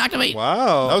 It didn't activate.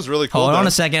 Wow, that was really cool. Hold on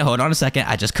a second.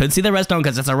 I just couldn't see the redstone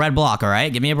because it's a red block, all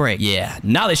right? Give me a break. Yeah,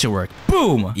 now they should work.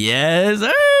 Boom. Yes,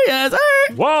 sir. Yes,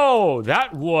 sir. Whoa,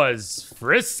 that was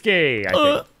frisky, I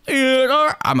think.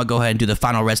 I'm gonna go ahead and do the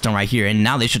final redstone right here, and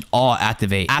now they should all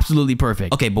activate. Absolutely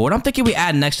perfect. Okay, but what I'm thinking we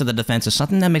add next to the defense is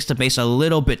something that makes the base a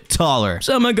little bit taller.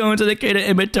 So I'm gonna go into the kitten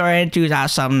inventory and choose out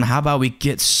something. How about we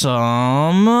get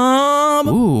some...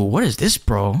 Ooh, what is this,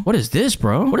 bro? What is this,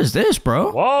 bro? What is this,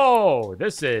 bro? Whoa,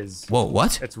 this is... Whoa,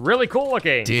 what? It's really cool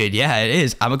looking. Dude, yeah, it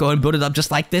is. I'm gonna go ahead and build it up just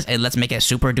like this, and let's make it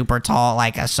super duper tall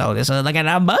like so. This is like a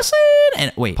bussin'.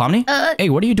 And wait, Pomni? Hey,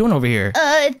 what are you doing over here?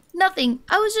 Nothing.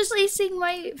 I was just placing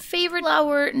my favorite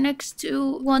flower next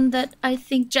to one that I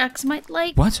think JAX might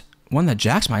like. What? One that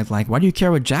JAX might like? Why do you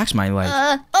care what JAX might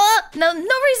like? No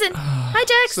reason. Hi,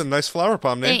 It's JAX. a nice flower,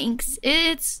 Pomni. Thanks.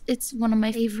 It's one of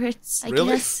my favorites, I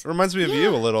Really? guess. It reminds me of you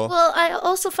a little. Well, I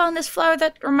also found this flower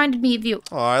that reminded me of you.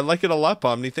 Oh, I like it a lot,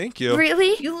 Pomni. Thank you.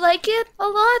 Really? You like it a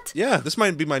lot? Yeah, this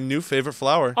might be my new favorite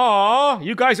flower. Aw,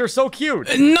 you guys are so cute.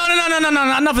 No.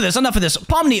 Enough of this.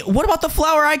 Pomni, what about the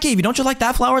flower I gave you? Don't you like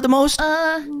that flower the most?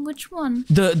 Which one?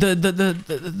 The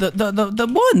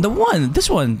one. This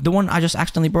one. The one I just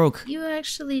accidentally broke. You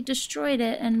actually destroyed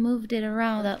it and moved it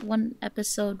around that one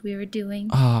episode we were doing.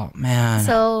 Oh, man.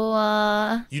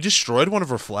 So, You destroyed one of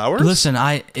her flowers? Listen,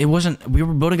 we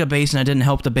were building a base and I didn't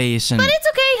help the base and... but it's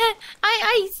okay.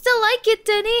 I still like it,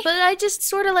 Denny. But I just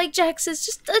sort of like Jax's,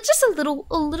 just a little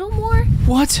more.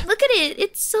 What? Look at it.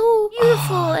 It's so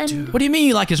beautiful and What do you mean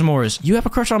you like his Morris? You have a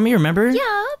crush on me, remember?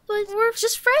 yeah, but we're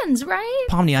just friends, right?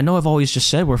 Pomni, I know I've always just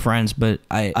said we're friends, but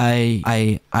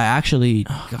I actually...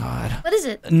 Oh, God. What is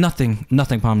it? Nothing,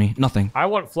 Pomni, nothing. I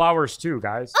want flowers too,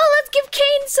 guys. Oh, let's give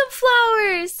Caine some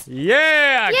flowers.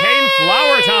 Yeah, Yay! Caine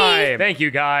flower time. Thank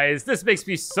you, guys. This makes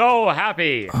me so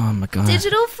happy. Oh, my God.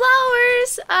 Digital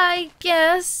flowers, I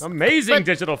guess. Amazing But-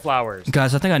 digital flowers.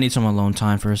 Guys, I think I need some alone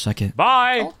time for a second.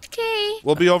 Bye. Okay.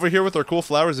 We'll be over here with our cool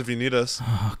flowers if you need us.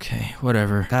 Okay,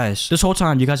 whatever. Guys, this whole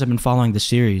time you guys have been following the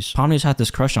series. Pomni's had this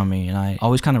crush on me and I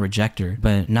always kind of reject her.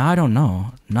 But now I don't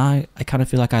know. Now I kind of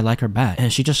feel like I like her back.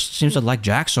 And she just seems to like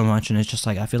Jack so much and it's just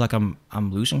like I feel like I'm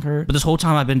losing her. But this whole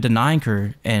time I've been denying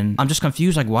her and I'm just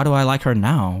confused like why do I like her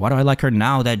now? Why do I like her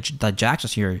now that Jax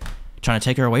is here? Trying to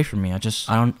take her away from me. I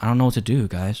don't know what to do,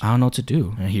 guys. I don't know what to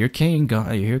do. And here Caine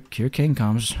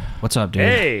comes. What's up, dude?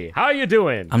 Hey, how you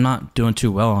doing? I'm not doing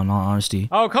too well, in all honesty.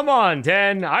 Oh, come on,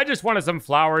 Den. I just wanted some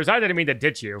flowers. I didn't mean to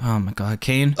ditch you. Oh my God,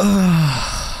 Caine.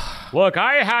 Look,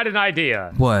 I had an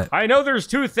idea. What? I know there's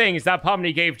two things that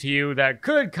Pomni gave to you that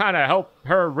could kind of help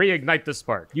her reignite the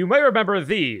spark. You may remember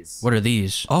these. What are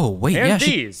these? Oh wait, And yeah,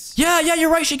 these. Yeah,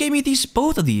 you're right. She gave me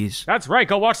both of these. That's right.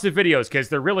 Go watch the videos, kids.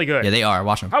 They're really good. Yeah, they are.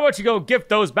 Watch them. How about you go gift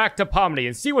those back to Pomni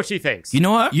and see what she thinks? You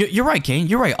know what? You're right, Caine.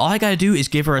 You're right. All I gotta do is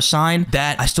give her a sign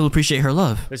that I still appreciate her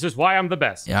love. This is why I'm the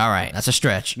best. Yeah, all right. That's a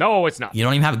stretch. No, it's not. You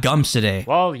don't even have gums today.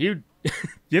 Well, you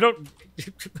don't.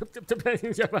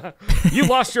 You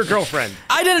lost your girlfriend.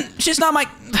 I didn't. She's not my.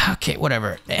 Okay,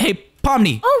 whatever. Hey,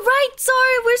 Pomni. Oh, right.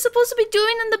 Sorry. We're supposed to be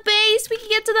doing in the base. We can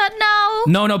get to that now.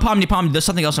 No, Pomni. There's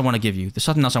something else I want to give you.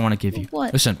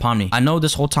 What? Listen, Pomni. I know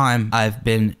this whole time I've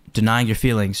been denying your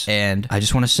feelings, and I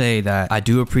just want to say that I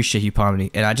do appreciate you,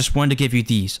 Pomni, and I just wanted to give you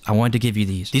these.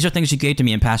 These are things you gave to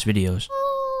me in past videos.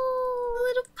 Oh,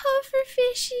 little puffer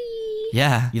fishy.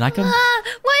 Yeah, you like them?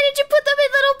 Why did you put them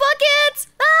in little buckets?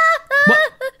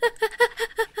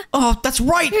 Oh, that's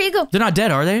right. Here you go. They're not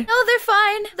dead, are they? No, they're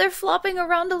fine. They're flopping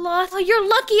around a lot. Oh, you're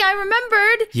lucky I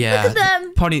remembered. Yeah. Look at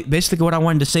them. Pomni, basically what I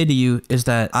wanted to say to you is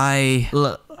that I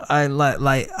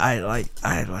like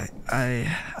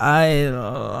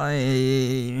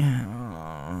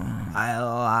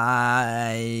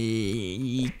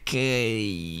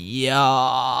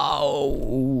yo.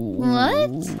 What?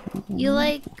 You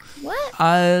like what?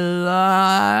 I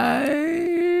like.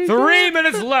 3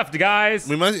 minutes left, guys.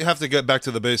 We might have to get back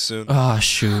to the base soon. Oh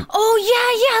shoot. Oh,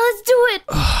 yeah, let's do it.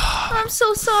 I'm so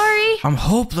so sorry. I'm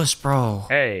hopeless, bro.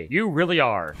 Hey, you really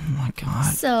are. Oh my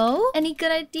god. So, any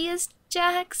good ideas,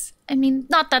 Jax? I mean,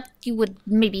 not that you would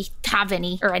maybe have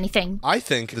any or anything. I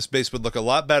think this base would look a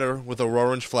lot better with a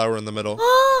orange flower in the middle.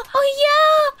 Oh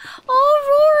yeah!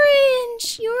 Oh,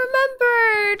 orange! You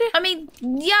remembered. I mean,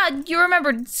 yeah, you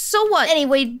remembered. So what?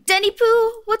 Anyway, Denny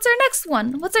Poo, what's our next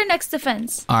one? What's our next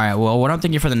defense? All right, well, what I'm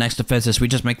thinking for the next defense is we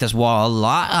just make this wall a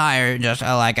lot higher, just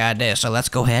like I did. So let's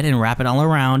go ahead and wrap it all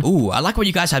around. Ooh, I like what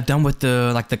you guys have done with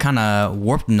the kind of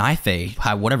warped knife,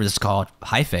 whatever this is called,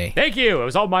 hyphae. Thank you. It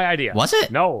was all my idea. Was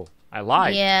it? No, I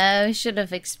lied. Yeah, we should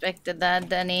have expected that,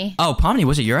 Denny. Oh, Pomni,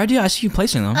 was it your idea? I see you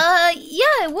placing them.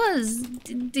 Yeah, it was.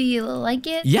 Do you like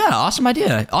it? Yeah, awesome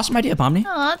idea. Awesome idea, Pomni.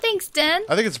 Aw, thanks, Den.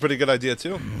 I think it's a pretty good idea,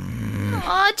 too.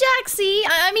 Aw, Jaxie.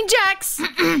 I mean, Jax.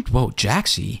 Whoa,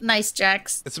 Jaxie. Nice,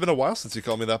 Jax. It's been a while since you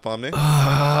called me that, Pomni.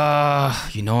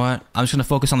 You know what? I'm just gonna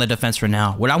focus on the defense for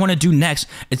now. What I want to do next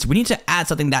is we need to add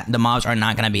something that the mobs are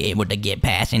not gonna be able to get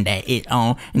past and that it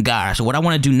on guard. So what I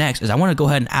want to do next is I want to go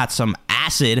ahead and add some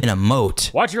acid in a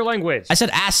moat. Watch your language. I said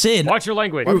acid. Watch your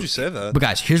language. Why would you say that? But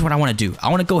guys, here's what I want to do. I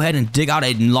want to go ahead and dig out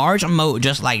a large moat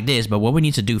just like this. But what we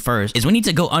need to do first is we need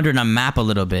to go under the map a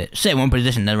little bit. Set one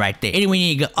position right there. And we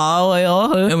need to go all the way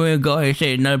over. And we'll go ahead and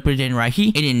set another position right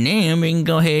here. And then we can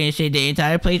go ahead and set the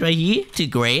entire place right here to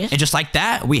grass. And just like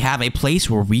that, we have a place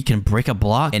where we can break a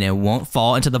block and it won't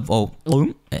fall into the... Oh,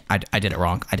 I did it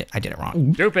wrong. I did it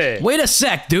wrong. Stupid. Wait a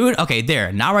sec, dude. Okay,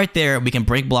 there. Now right there, we can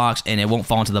break blocks and it won't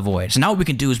fall into the void. So now what we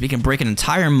can do is we can break an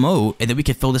entire moat and then we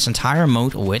can fill this entire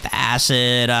moat with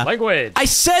acid. Language. I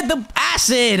said the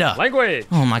acid. Language.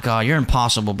 Oh my god, you're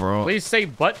impossible, bro. Please say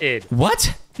butted.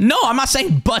 What? No, I'm not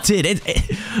saying butted.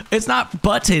 It's not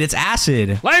butted. It's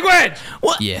acid. Language.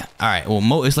 What? Yeah. All right. Well,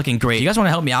 moat is looking great. You guys want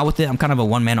to help me out with it? I'm kind of a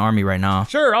one-man army right now.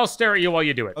 Sure, I'll stare at you while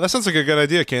you do it. Oh, that sounds like a good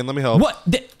idea, Caine. Let me help. What?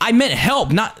 I meant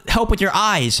help, not help with your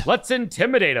eyes. Let's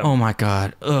intimidate him. Oh my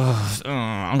god. Ugh.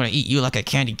 I'm gonna eat you like a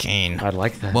candy cane. I'd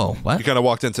like that. Whoa. What? You kind of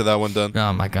walked into that one, done.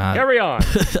 Oh my god. Carry on.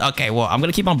 Okay, well, I'm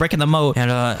gonna keep on breaking the moat,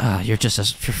 and you're just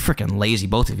you're freaking lazy,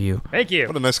 both of you. Thank you.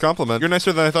 What a nice compliment. You're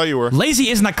nicer than I thought you were. Lazy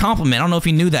isn't a compliment. I don't know if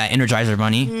you knew that, Energizer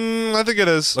Bunny. I think it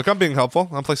is. Look, I'm being helpful.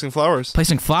 I'm placing flowers.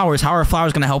 Placing flowers. How are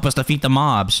flowers gonna help us defeat the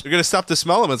mobs? You're gonna stop to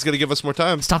smell them. It's gonna give us more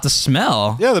time. Stop the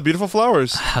smell. Yeah, the beautiful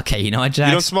flowers. Okay, you know what, Jax?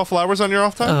 You don't smell flowers on your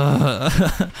off time?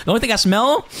 The only thing I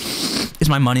smell is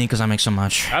my money because I make so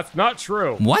much. That's not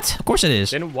true. What? Of course it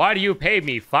is. Then why do you pay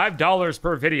me $5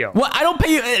 per video? What? I don't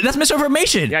pay you. That's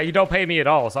misinformation. Yeah, you don't pay me at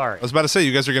all. Sorry. I was about to say,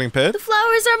 you guys are getting paid? The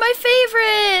flowers are my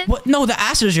favorite. What? No, the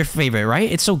acid is your favorite, right?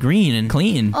 It's so green and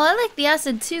clean. Oh, I like the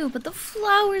acid too, but the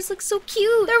flowers look so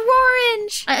cute. They're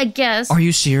orange. I guess. Are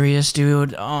you serious,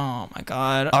 dude? Oh my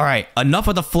god. All right, enough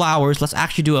of the flowers. Let's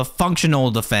actually do a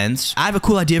functional defense. I have a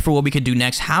cool idea for what we could do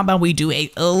next. How about we do a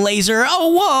laser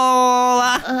wall?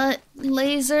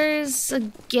 Lasers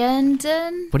again,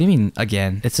 Den? What do you mean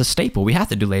again? It's a staple. We have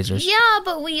to do lasers. Yeah,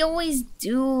 but we always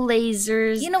do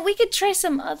lasers. You know, we could try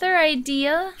some other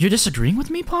idea. You're disagreeing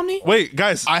with me, Pomni? Wait,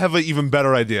 guys, I have an even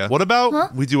better idea. What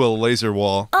about we do a laser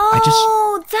wall?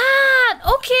 Oh, that.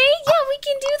 Okay, yeah, we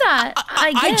can do that.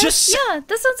 I guess. Yeah,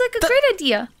 that sounds like a great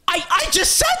idea. I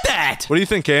just said that! What do you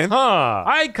think, Caine? Huh.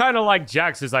 I kind of like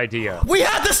Jax's idea. We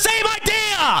had the same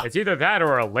idea! It's either that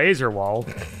or a laser wall.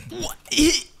 What?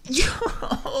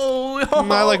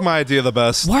 I like my idea the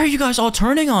best. Why are you guys all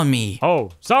turning on me?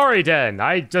 Oh, sorry, Den.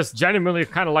 I just genuinely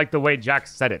kind of like the way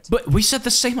Jax said it. But we said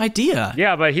the same idea.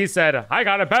 Yeah, but he said, I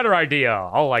got a better idea.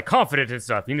 All like confident and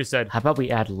stuff. You just said, how about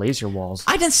we add laser walls?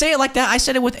 I didn't say it like that. I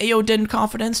said it with AyoDenTV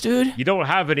confidence, dude. You don't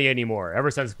have any anymore, ever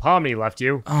since Pomni left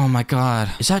you. Oh my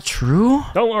god. Is that true?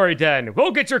 Don't worry, Den.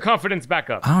 We'll get your confidence back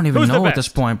up. I don't even Who's know the at this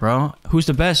best? point, bro. Who's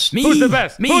the best? Me. Who's the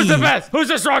best? Me. Who's the best? Who's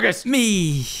the strongest?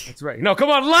 Me. That's right. No, come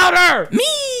on, louder!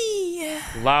 Me.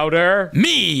 Louder.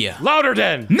 Me. Louder,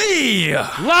 Den. Me.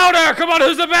 Louder! Come on,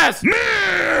 who's the best? Me.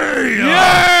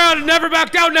 Yeah! Never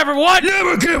back down, never what?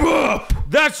 Never give up.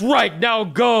 That's right, now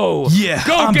go! Yeah,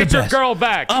 Go I'm get the your best. girl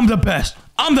back! I'm the best.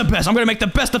 I'm the best. I'm gonna make the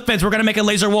best defense. We're gonna make a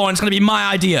laser wall, and it's gonna be my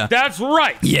idea. That's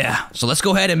right! Yeah. So let's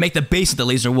go ahead and make the base of the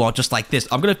laser wall just like this.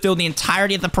 I'm gonna fill the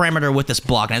entirety of the perimeter with this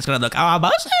block, and it's gonna look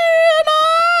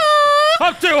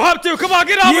Hop to! Come on,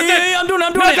 get on with it! Yeah, I'm doing No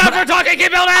it. time for talking,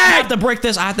 keep building! I have to break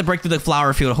this. I have to break through the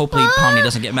flower field. Hopefully, Pomni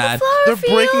doesn't get mad. They're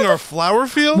breaking our flower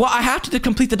field? Well, I have to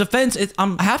complete the defense.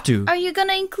 I have to Are you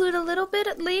gonna include a little bit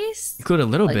at least? include a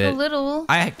little Like bit. a little.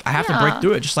 I have to break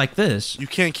through it just like this. You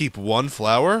can't keep one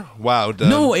flower? Wow, done.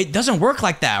 No, it doesn't work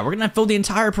like that. We're gonna fill the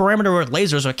entire perimeter with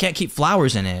lasers, so I can't keep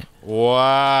flowers in it.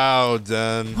 Wow,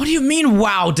 Den. What do you mean,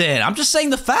 wow, Den? I'm just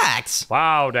saying the facts.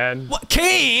 Wow, Den. What?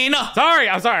 Caine! Sorry,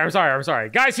 I'm sorry.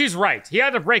 Guys, he's right. He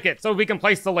had to break it so we can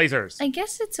place the lasers. I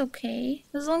guess it's okay.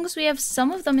 As long as we have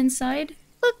some of them inside.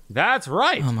 Look, That's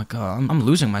right. Oh my god, I'm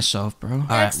losing myself, bro. All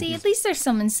right. Jaxie, at least there's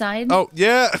some inside. Oh,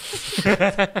 yeah.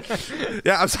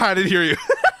 Yeah, I'm sorry, I didn't hear you.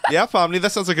 Yeah, Pomni,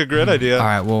 that sounds like a great idea. All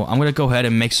right, well, I'm gonna go ahead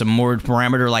and make some more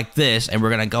parameter like this, and we're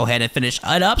gonna go ahead and finish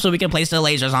it up so we can place the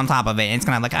lasers on top of it. And it's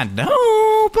kind of like a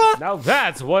dope. Now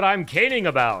that's what I'm caning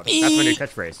about. That's my new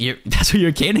catchphrase. That's what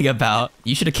you're caning about.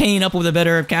 You should have caned up with a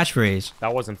better catchphrase.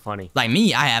 That wasn't funny. Like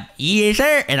me, I have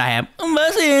sir, and I have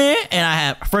bussy, and I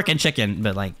have frickin' chicken.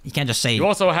 But like, you can't just say. You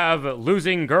also have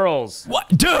losing girls. What,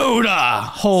 dude?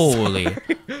 Holy!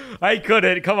 I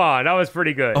couldn't. Come on, that was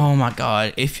pretty good. Oh my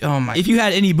god! If you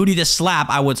had any booty to slap,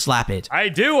 I would slap it. I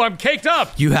do. I'm caked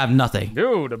up. You have nothing.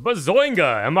 Dude,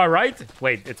 bazoinga. Am I right?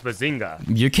 Wait, it's bazinga.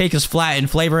 Your cake is flat in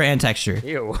flavor and texture.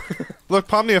 Ew. Look,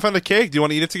 Pomni, I found a cake. Do you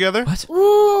want to eat it together? What?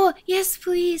 Ooh, yes,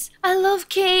 please. I love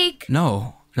cake.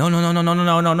 No.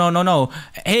 No.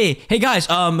 Hey guys,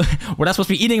 we're not supposed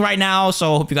to be eating right now,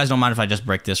 so hope you guys don't mind if I just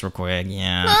break this real quick.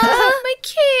 Yeah. My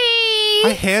cake.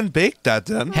 I hand-baked that,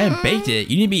 Den. Hand baked it.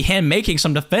 You need to be hand making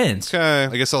some defense. Okay,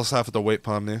 I guess I'll just have to wait,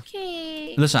 Pomni.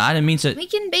 Okay. Listen, I didn't mean to. We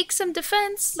can bake some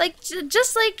defense, like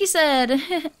just like you said.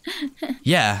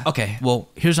 Yeah. Okay. Well,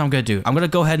 here's what I'm gonna do. I'm gonna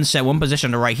go ahead and set one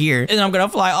position to right here, and I'm gonna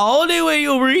fly all the way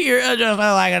over here, just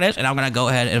like this. And I'm gonna go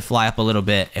ahead and fly up a little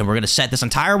bit, and we're gonna set this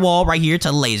entire wall right here to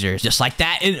lasers, just like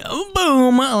that. And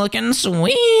boom, looking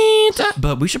sweet.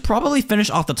 But we should probably finish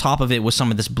off the top of it with some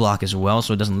of this block as well,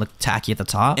 so it doesn't look tacky at the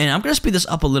top. And I'm gonna speed this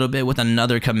up a little bit with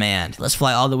another command. Let's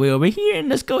fly all the way over here, and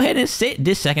let's go ahead and set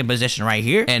this second position right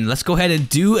here, and let's go ahead and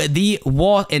do the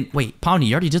wall. And wait, Pomni,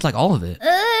 you already did like all of it.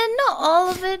 Not all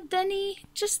of it, Denny.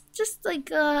 Just like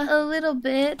a little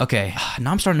bit. Okay,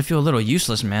 now I'm starting to feel a little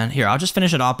useless, man. Here, I'll just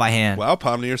finish it off by hand. Wow,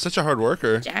 Pomni, you're such a hard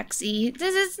worker. Jaxie,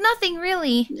 this is nothing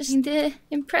really. Just to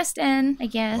impress Den, I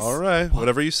guess. All right,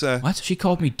 whatever you say. What? She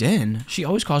called me Den. She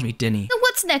always calls me Denny. So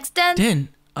what's next, Den? Den.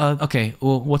 Okay.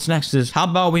 Well, what's next is how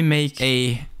about we make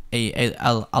a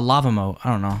lava moat? I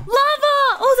don't know. Lava!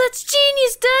 Oh, that's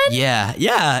genius, Den.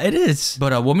 Yeah, it is.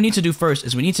 But what we need to do first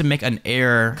is we need to make an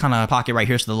air kind of pocket right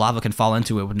here so the lava can fall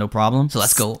into it with no problem. So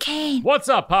let's go. Caine, What's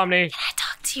up, Pomni? can I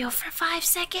talk to you for 5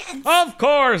 seconds? Of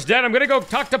course, Den. I'm gonna go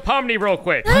talk to Pomni real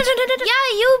quick. No. Yeah,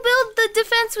 you build the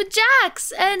defense with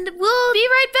Jax, and we'll be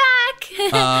right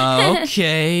back.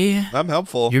 Okay. I'm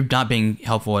helpful. You're not being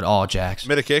helpful at all, Jax.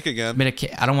 Made a cake again.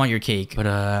 I don't want your cake, but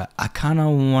I kind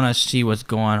of want to see what's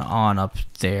going on up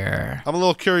there. I'm a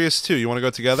little curious too. You want to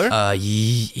go together?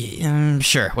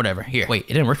 Sure, whatever. Here. Wait,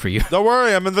 it didn't work for you. Don't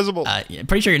worry, I'm invisible.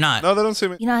 Pretty sure you're not. No, they don't see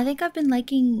me. You know, I think I've been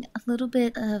liking a little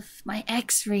bit of my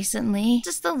ex recently.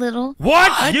 Just a little.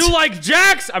 What? You like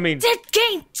JAX? I mean,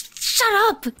 Caine, shut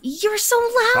up! You're so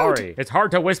loud. sorry. It's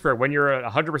hard to whisper when you're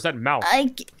 100% mouth.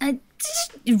 I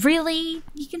really?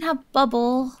 You can have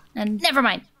Bubble, and never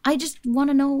mind. I just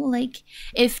want to know, like,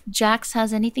 if Jax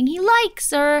has anything he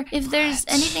likes, or if there's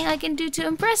anything I can do to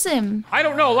impress him. I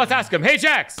don't know. Let's ask him. Hey,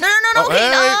 JAX. No, Oh,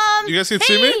 Caine, hey, you guys can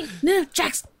see me? No,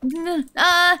 Jax.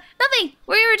 Nothing.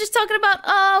 We were just talking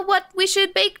about what we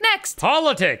should bake next.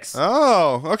 Politics.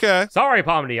 Oh, okay. Sorry,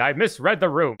 Pomni. I misread the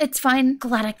room. It's fine.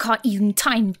 Glad I caught you in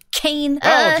time, Caine.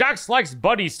 Oh, JAX likes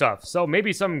buddy stuff, so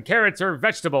maybe some carrots or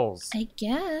vegetables. I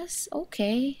guess.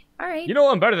 Okay. All right. You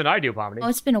know him better than I do, Pomni. Oh,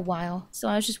 it's been a while, so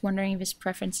I was just wondering if his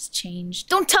preferences changed.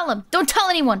 Don't tell him! Don't tell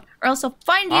anyone, or else I'll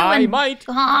find you I and... might.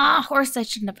 Horse, I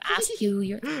shouldn't have asked you.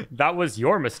 You're... That was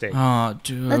your mistake. Oh,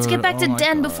 dude. Let's get back to my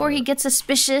Den God. before he gets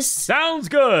suspicious. Sounds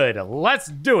good. Let's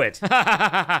do it. Dan,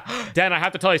 I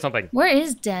have to tell you something. Where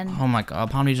is Den? Oh my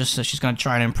god, Pomni just said she's gonna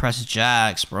try and impress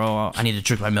Jax, bro. I need to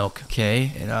drink my milk.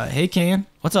 Okay. And, hey, Caine.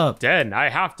 What's up? Dan, I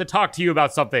have to talk to you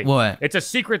about something. What? It's a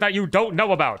secret that you don't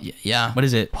know about. Yeah. What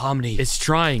is it? Pomni is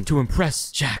trying to impress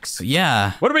Jax.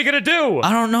 Yeah. What are we gonna do?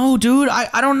 I don't know, dude.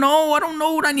 I don't know. I don't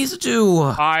know what I need to do.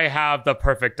 I have the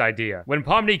perfect idea. When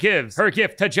Pomni gives her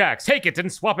gift to Jax, take it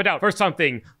and swap it out for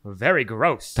something very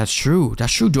gross. That's true.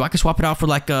 That's true. Do I can swap it out for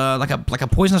like a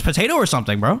poisonous potato or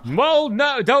something, bro? Well,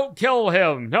 no, don't kill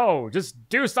him. No, just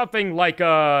do something like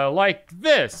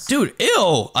this. Dude,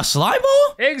 ew. A slime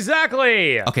ball?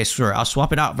 Exactly. Okay, sure. I'll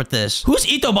swap it out for this. Who's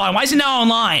Itobon? Why is he not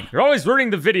online? You're always ruining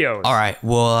the videos. All right.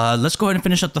 Well, let's go ahead and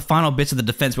finish up the final bits of the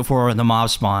defense before the mob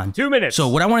spawn. 2 minutes. So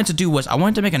what I wanted to do was I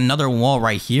wanted to make another wall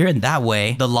right here, and that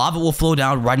way the lava will flow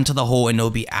down right into the hole, and it'll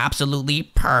be absolutely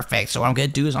perfect. So what I'm gonna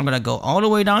do is I'm gonna go all the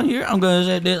way down here. I'm gonna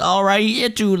set this all right here,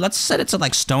 dude. Let's set it to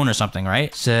like stone or something,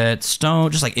 right? Set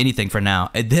stone, just like anything for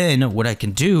now. And then what I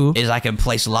can do is I can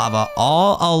place lava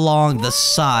all along the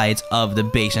sides of the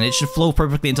base, and it should flow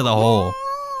perfectly into the hole.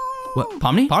 What,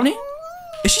 Pomni? Pomni?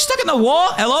 Is she stuck in the wall?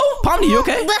 Hello? Pomni, you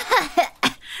okay?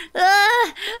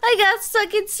 I got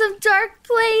stuck in some dark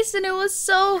place and it was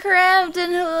so cramped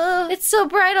and it's so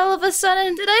bright all of a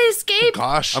sudden. Did I escape?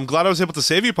 Gosh, I'm glad I was able to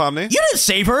save you, Pomni. You didn't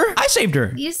save her. I saved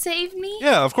her. You saved me?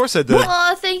 Yeah, of course I did.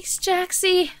 Oh, thanks,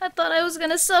 Jaxie. I thought I was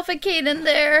gonna suffocate in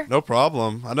there. No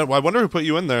problem. I wonder who put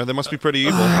you in there. They must be pretty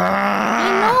evil.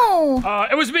 I know.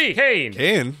 It was me, Caine.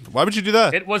 Caine, why would you do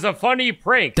that? It was a funny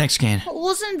prank. Thanks, Caine. It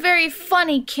wasn't very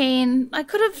funny, Caine. I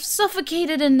could have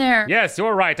suffocated in there. Yes,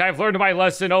 you're right. I've learned my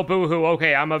lesson. Oh, boo-hoo.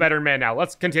 Okay, I'm a better man now.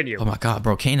 Let's continue. Oh my god,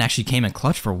 bro. Caine actually came in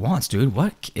clutch for once, dude.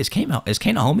 What? Is Caine a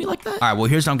homie like that? All right, well,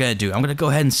 here's what I'm going to do. I'm going to go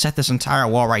ahead and set this entire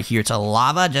wall right here to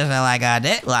lava, just like I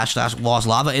did. Last wall's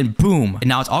lava, and boom. And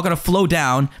now it's all going to flow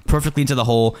down perfectly into the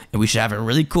hole, and we should have a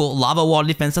really cool lava wall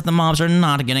defense that the mobs are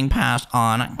not getting past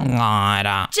on.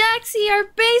 Jaxie, our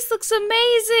base looks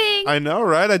amazing. I know,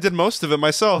 right? I did most of it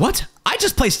myself. What? I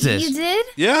just placed this. You did?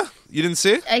 Yeah? You didn't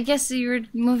see it? I guess you were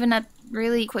moving at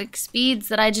really quick speeds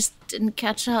that I just didn't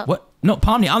catch up. What? No,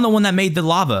 Pomni, I'm the one that made the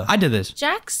lava. I did this.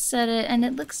 Jax said it, and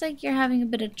it looks like you're having a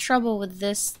bit of trouble with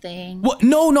this thing. What?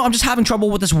 No, I'm just having trouble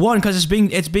with this one because it's being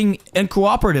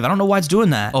uncooperative. I don't know why it's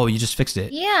doing that. Oh, you just fixed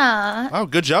it. Yeah. Oh,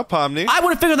 good job, Pomni. I would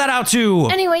have figured that out too.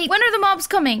 Anyway, when are the mobs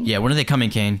coming? Yeah, when are they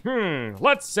coming, Caine?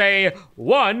 Let's say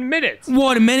 1 minute.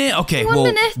 1 minute? Okay, One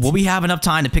minute. Will we have enough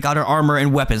time to pick out our armor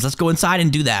and weapons? Let's go inside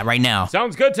and do that right now.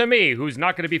 Sounds good to me. Who's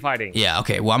not going to be fighting? Yeah,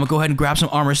 okay. Well, I'm gonna go ahead and grab some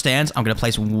armor stands. I'm gonna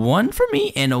place one for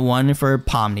me and one for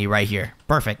Pomni right here.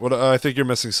 Perfect. What? I think you're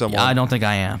missing someone. I don't think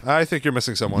I am. I think you're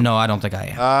missing someone. No, I don't think I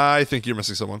am. I think you're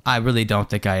missing someone. I really don't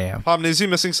think I am. Pomni, is he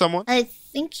missing someone? I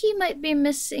think he might be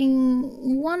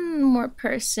missing one more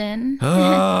person.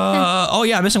 Oh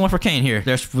yeah, I'm missing one for Caine here.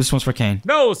 This one's for Caine.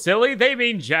 No, silly. They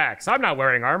mean Jax. I'm not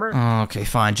wearing armor. Okay,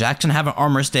 fine. Jackson have an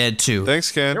armor stand too.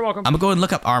 Thanks, Caine. You're welcome. I'm gonna go ahead and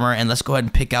look up armor and let's go ahead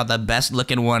and pick out the best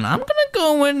looking one. I'm gonna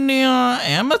go with the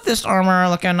amethyst armor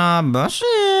looking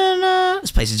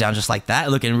this place is down just like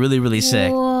that, looking really, really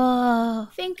sick. Whoa. I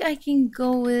think I can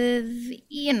go with,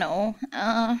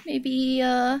 maybe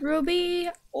Ruby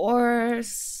or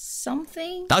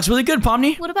something. That looks really good,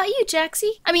 Pomni. What about you, Jaxie?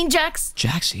 I mean, Jax.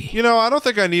 Jaxie. You know, I don't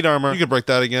think I need armor. You can break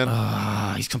that again.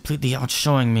 He's completely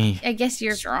outshowing me. I guess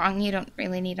you're strong. You don't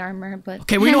really need armor, but...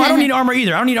 Okay, well, you know, I don't need armor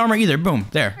either. I don't need armor either. Boom,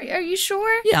 there. Are you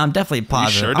sure? Yeah, I'm definitely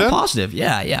positive. sure, I'm Dan? positive.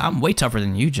 Yeah, I'm way tougher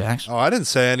than you, Jax. Oh, I didn't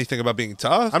say anything about being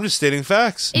tough. I'm just stating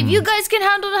facts. If you guys can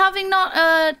handle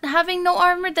having no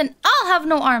armor, then I'll have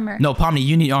no armor. No, Pomni,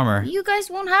 you need armor. You guys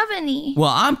won't have any. Well,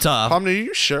 I'm tough. Pomni, are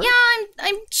you sure? Yeah,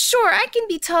 I'm sure I can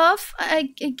be tough.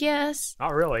 I guess.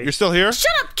 Not really. You're still here? Shut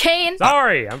up, Caine.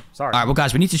 Sorry. I'm sorry. All right, well,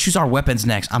 guys, we need to choose our weapons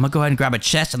next. I'm gonna go ahead and grab a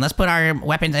chest and let's put our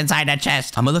weapons inside that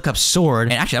chest. I'm gonna look up sword,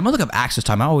 and actually, I'm gonna look up axe this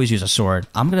time. I always use a sword.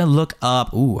 I'm gonna look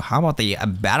up. Ooh, how about the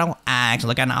battle axe?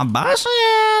 Look at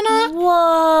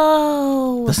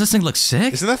Whoa. Doesn't this thing look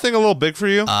sick? Isn't that thing a little big for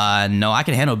you? No, I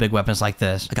can handle big weapons like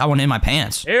this. I got one in my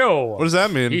pants. Ew. What does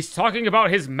that mean? He's talking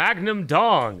about his magnum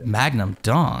dong. Magnum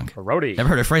dong. Parody. Never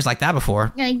heard a phrase like that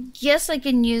before. I guess I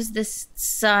can use this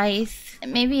scythe.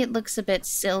 Maybe it looks a bit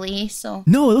silly, so...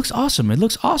 No, it looks awesome. It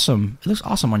looks awesome. It looks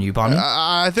awesome on you, Pomni.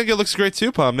 I think it looks great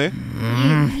too, Pomni.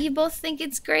 You both think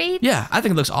it's great? Yeah, I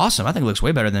think it looks awesome. I think it looks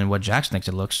way better than what Jax thinks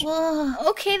it looks. Well,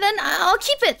 okay then. I'll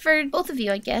keep it for both of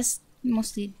you, I guess.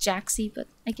 Mostly Jaxie, but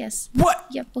I guess. What?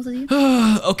 Yeah, both of you.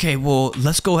 Okay, well,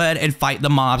 let's go ahead and fight the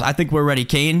mobs. I think we're ready.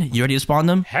 Caine, you ready to spawn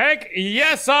them? Heck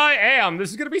yes, I am. This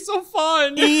is gonna be so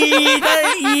fun.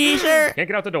 Eater. Can't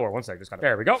get out the door. One sec. Just got.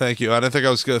 There we go. Thank you. I didn't think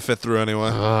I was gonna fit through anyway.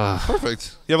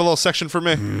 Perfect. You have a little section for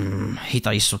me. He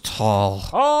thought he's so tall.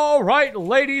 All right,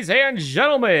 ladies and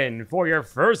gentlemen, for your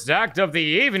first act of the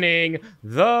evening,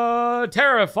 the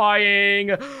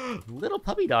terrifying little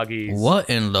puppy doggies.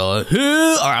 What in the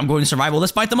hell? All right, I'm going to survival.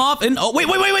 Let's fight them off. And oh, wait.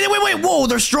 Whoa,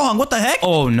 they're strong. What the heck?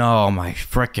 Oh no, my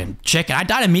freaking chicken. I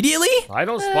died immediately? I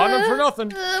don't spawn them for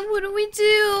nothing. What do we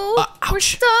do? We're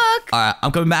ouch. stuck. All right,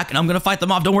 I'm coming back and I'm going to fight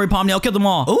them off. Don't worry, Pomni. I'll kill them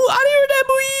all. Oh, I didn't hear that,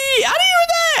 boy. I didn't hear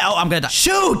that. Oh, I'm going to die.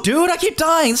 Shoot, dude. I keep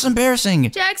dying. This is embarrassing.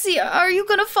 Jaxie, are you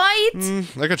gonna fight?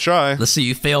 I could try. Let's see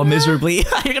you fail miserably.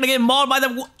 You're going to get mauled by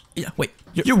the... Yeah, wait.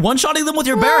 You're one-shotting them with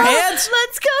your bare hands?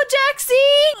 Let's go,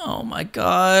 Jaxie. Oh my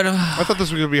god. I thought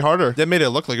this was gonna be harder. They made it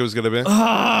look like it was gonna be.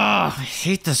 I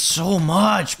hate this so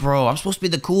much, bro. I'm supposed to be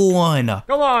the cool one.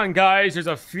 Come on, guys. There's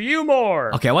a few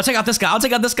more. Okay, I'll take out this guy. I'll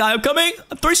take out this guy. I'm coming.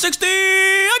 360.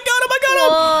 I got him.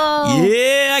 Whoa.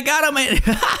 Yeah, I got him.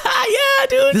 Yeah,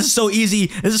 dude. This is so easy.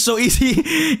 This is so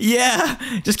easy. Yeah.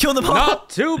 Just kill them all. Not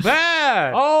too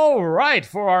bad. All right,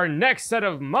 for our next set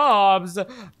of mobs,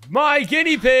 my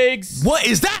guinea pigs. What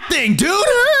is that thing, dude?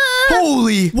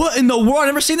 Holy. What in the world? I've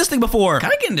never seen this thing before.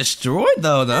 Kind of getting destroyed,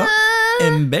 though.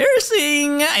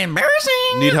 Embarrassing.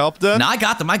 Embarrassing. Need help, then? No, I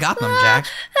got them. I got them, Jax.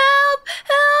 Help!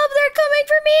 Help! They're coming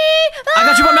for me! I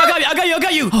got you, Pomni. I got you. I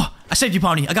got you. Oh, I saved you,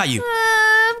 Pomni. I got you.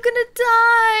 I'm gonna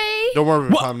die. Don't worry,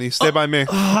 Pomni. Stay by me.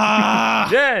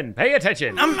 Jen, pay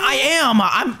attention. I am.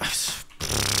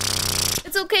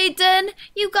 It's okay, Den.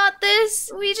 You got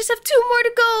this. We just have 2 more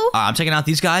to go. I'm taking out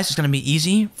these guys. It's gonna be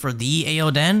easy for the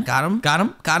AyoDen. Got him. Got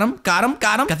him. Got him. Got him.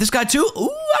 Got him. Got this guy too. Ooh,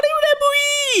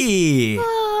 AyoDenTV.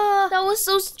 That was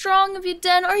so strong of you,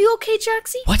 Den. Are you okay,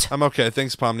 Jaxie? What? I'm okay.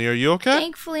 Thanks, Pomni. Are you okay?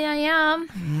 Thankfully, I am.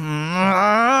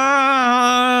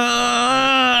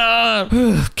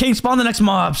 Caine, spawn the next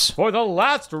mobs. For the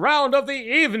last round of the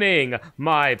evening,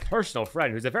 my personal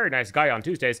friend, who's a very nice guy on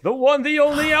Tuesdays, the one, the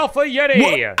only Alpha Yeti.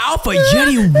 What? Alpha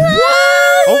Yeti?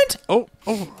 What? Oh,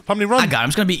 Pomni, run. I got him.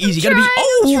 It's gonna be easy. Look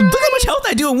how much health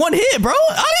I do in 1 hit, bro.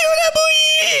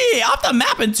 Off the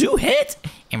map in 2 hits.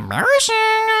 Embarrassing.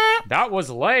 That was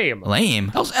lame. Lame.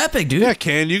 That was epic, dude. Yeah,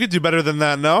 Caine, you could do better than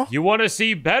that, no? You want to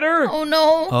see better? Oh,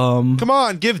 no. Come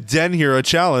on, give Den here a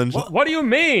challenge. What do you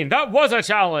mean? That was a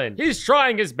challenge. He's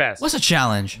trying his best. What's a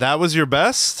challenge? That was your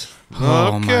best?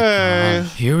 Oh okay. my God.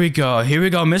 Here we go. Here we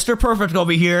go. Mr. Perfect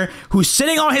over here, who's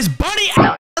sitting on his bunny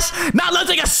ass, not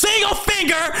lifting a single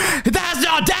finger, that has the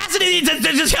audacity to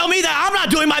just tell me that I'm not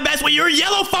doing my best when your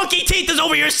yellow funky teeth is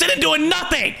over here sitting doing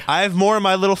nothing. I have more in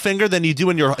my little finger than you do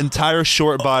in your entire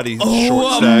short body. Oh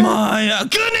short stack. my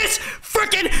goodness!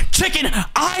 Frickin' chicken!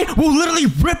 I will literally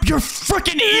rip your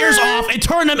frickin' ears off and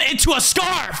turn them into a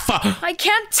scarf! I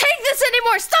can't take this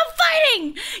anymore. Stop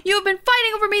fighting. You have been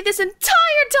fighting over me this entire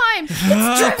time.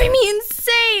 It's driving me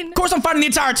insane. Of course I'm fighting the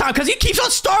entire time because he keeps on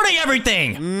starting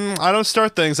everything! I don't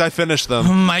start things, I finish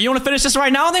them. You want to finish this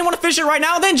right now? Then want to finish it right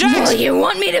now? Then Jax? Well, you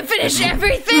want me to finish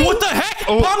everything? What the heck,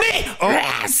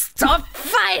 Pomni? Stop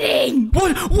fighting.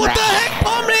 What the heck,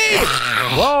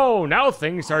 Pomni? Whoa, now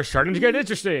things are starting to get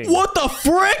interesting. What the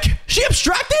frick? She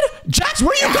abstracted? Jax,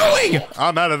 where are you going?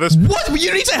 I'm out of this. What?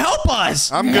 You need to help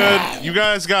us. I'm good. You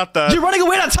guys got that. You're running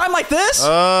away at a time like this?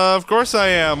 Of course I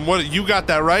am. What? You got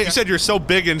that, right? You said you're so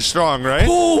big and strong, right?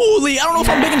 Holy, I don't know if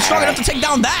I'm big and strong enough to take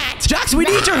down that. Jax, we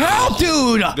need your help,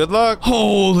 dude. Good luck.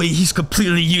 Holy, he's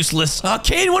completely useless.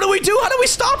 Caine, what do we do? How do we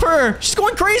stop her? She's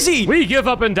going crazy. We give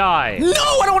up and die. No,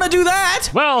 I don't want to do that.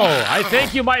 Well, I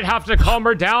think you might have to calm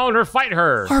her down or fight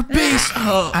her. Our base.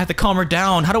 I have to calm her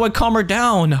down. How do I calm her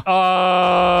down?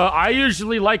 I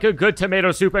usually like a good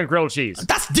tomato soup and grilled cheese.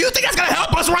 Do you think that's gonna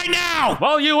help us right now?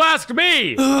 Well, you ask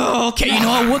me. Okay, you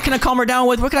know what can I calm her down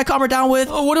with? What can I calm her down with?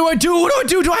 Oh, what do I do? What do I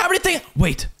do? Do I have anything?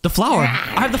 Wait, the flower.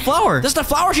 I have the flower. This is the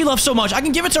flower she loves so much. I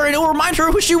can give it to her and it will remind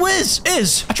her who she is.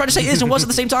 I tried to say is and was at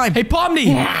the same time. Hey,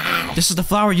 Pomni. This is the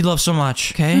flower you love so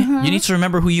much, okay? You need to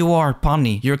remember who you are,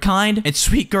 Pomni. You're a kind and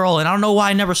sweet girl, and I don't know why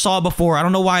I never saw it before. I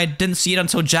don't know why I didn't see it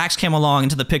until Jax came along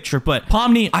into the picture, but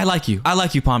Pomni, I like you. I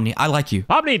like you, Pomni. I like you.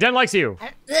 Pomni, Den likes you.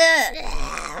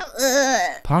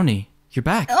 Pomni, you're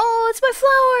back. Oh, it's my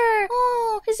flower.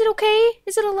 Oh, is it okay?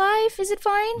 Is it alive? Is it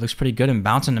fine? Looks pretty good and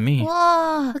bouncing to me.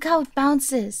 Whoa, look how it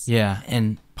bounces. Yeah,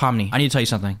 and Pomni, I need to tell you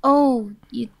something. Oh,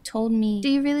 you told me. Do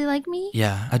you really like me?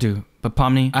 Yeah, I do. But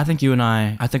Pomni, I think you and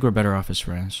I think we're better off as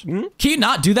friends. Can you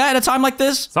not do that at a time like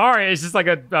this? Sorry, it's just like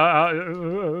a...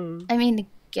 I mean, I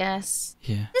guess.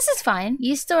 Yeah. This is fine.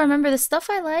 You still remember the stuff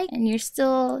I like, and you're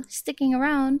still sticking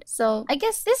around. So I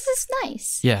guess this is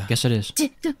nice. Yeah, guess it is.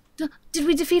 Did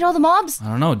we defeat all the mobs? I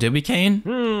don't know. Did we, Caine?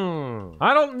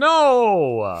 I don't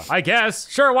know. I guess.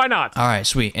 Sure, why not? All right,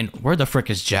 sweet. And where the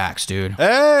frick is Jax, dude?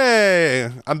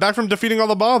 Hey, I'm back from defeating all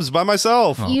the mobs by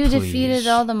myself. Oh, You please. defeated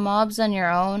all the mobs on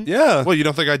your own? Yeah. Well, you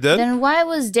don't think I did? Then why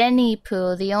was Denny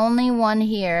Poo the only one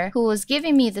here who was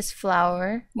giving me this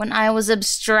flower when I was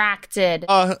abstracted?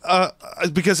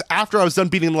 Because after I was done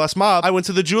beating the last mob, I went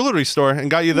to the jewelry store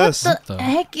and got you this. What the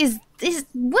heck is this?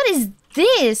 What is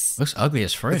this? Looks ugly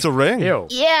as frick. It's a ring. Ew.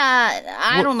 Yeah,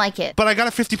 I don't like it. But I got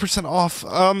it 50% off.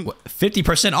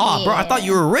 50% off, bro. I thought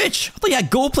you were rich. I thought you had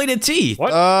gold-plated teeth.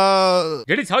 What?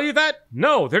 Did he tell you that?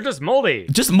 No, they're just moldy.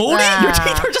 Just moldy? Your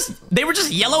teeth are they were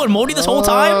just yellow and moldy this whole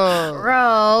time?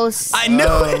 Gross. I knew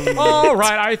it. All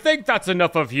right, I think that's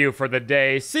enough of you for the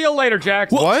day. See you later,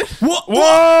 Jax. What?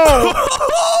 Whoa!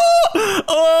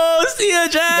 Oh, see ya,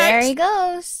 Jax. There he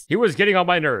goes. He was getting on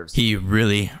my nerves. He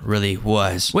really, really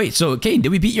was. Wait, so Caine, did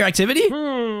we beat your activity?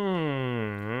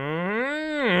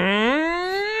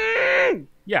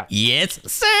 Yeah. Yes,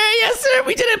 sir,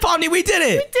 we did it, Pomni, we did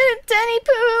it. Did it, Danny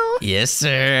Pooh. Yes,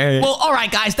 sir. Well, all right,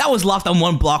 guys, that was Loft on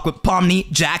One Block with Pomni,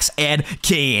 JAX, and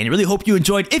Caine. Really hope you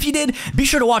enjoyed. If you did, be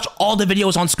sure to watch all the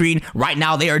videos on screen right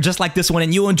now. They are just like this one,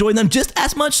 and you'll enjoy them just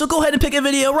as much. So go ahead and pick a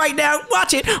video right now.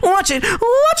 Watch it, watch it, watch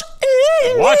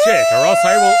it. Watch it, or else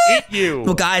I will eat you.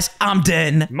 Well, guys, I'm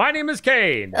Den. My name is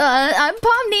Caine. I'm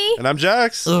Pomni. And I'm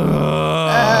Jax. And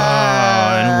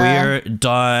we're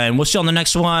done. We'll see you on the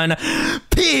next one.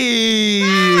 Peace.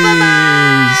 Bye.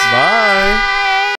 Bye.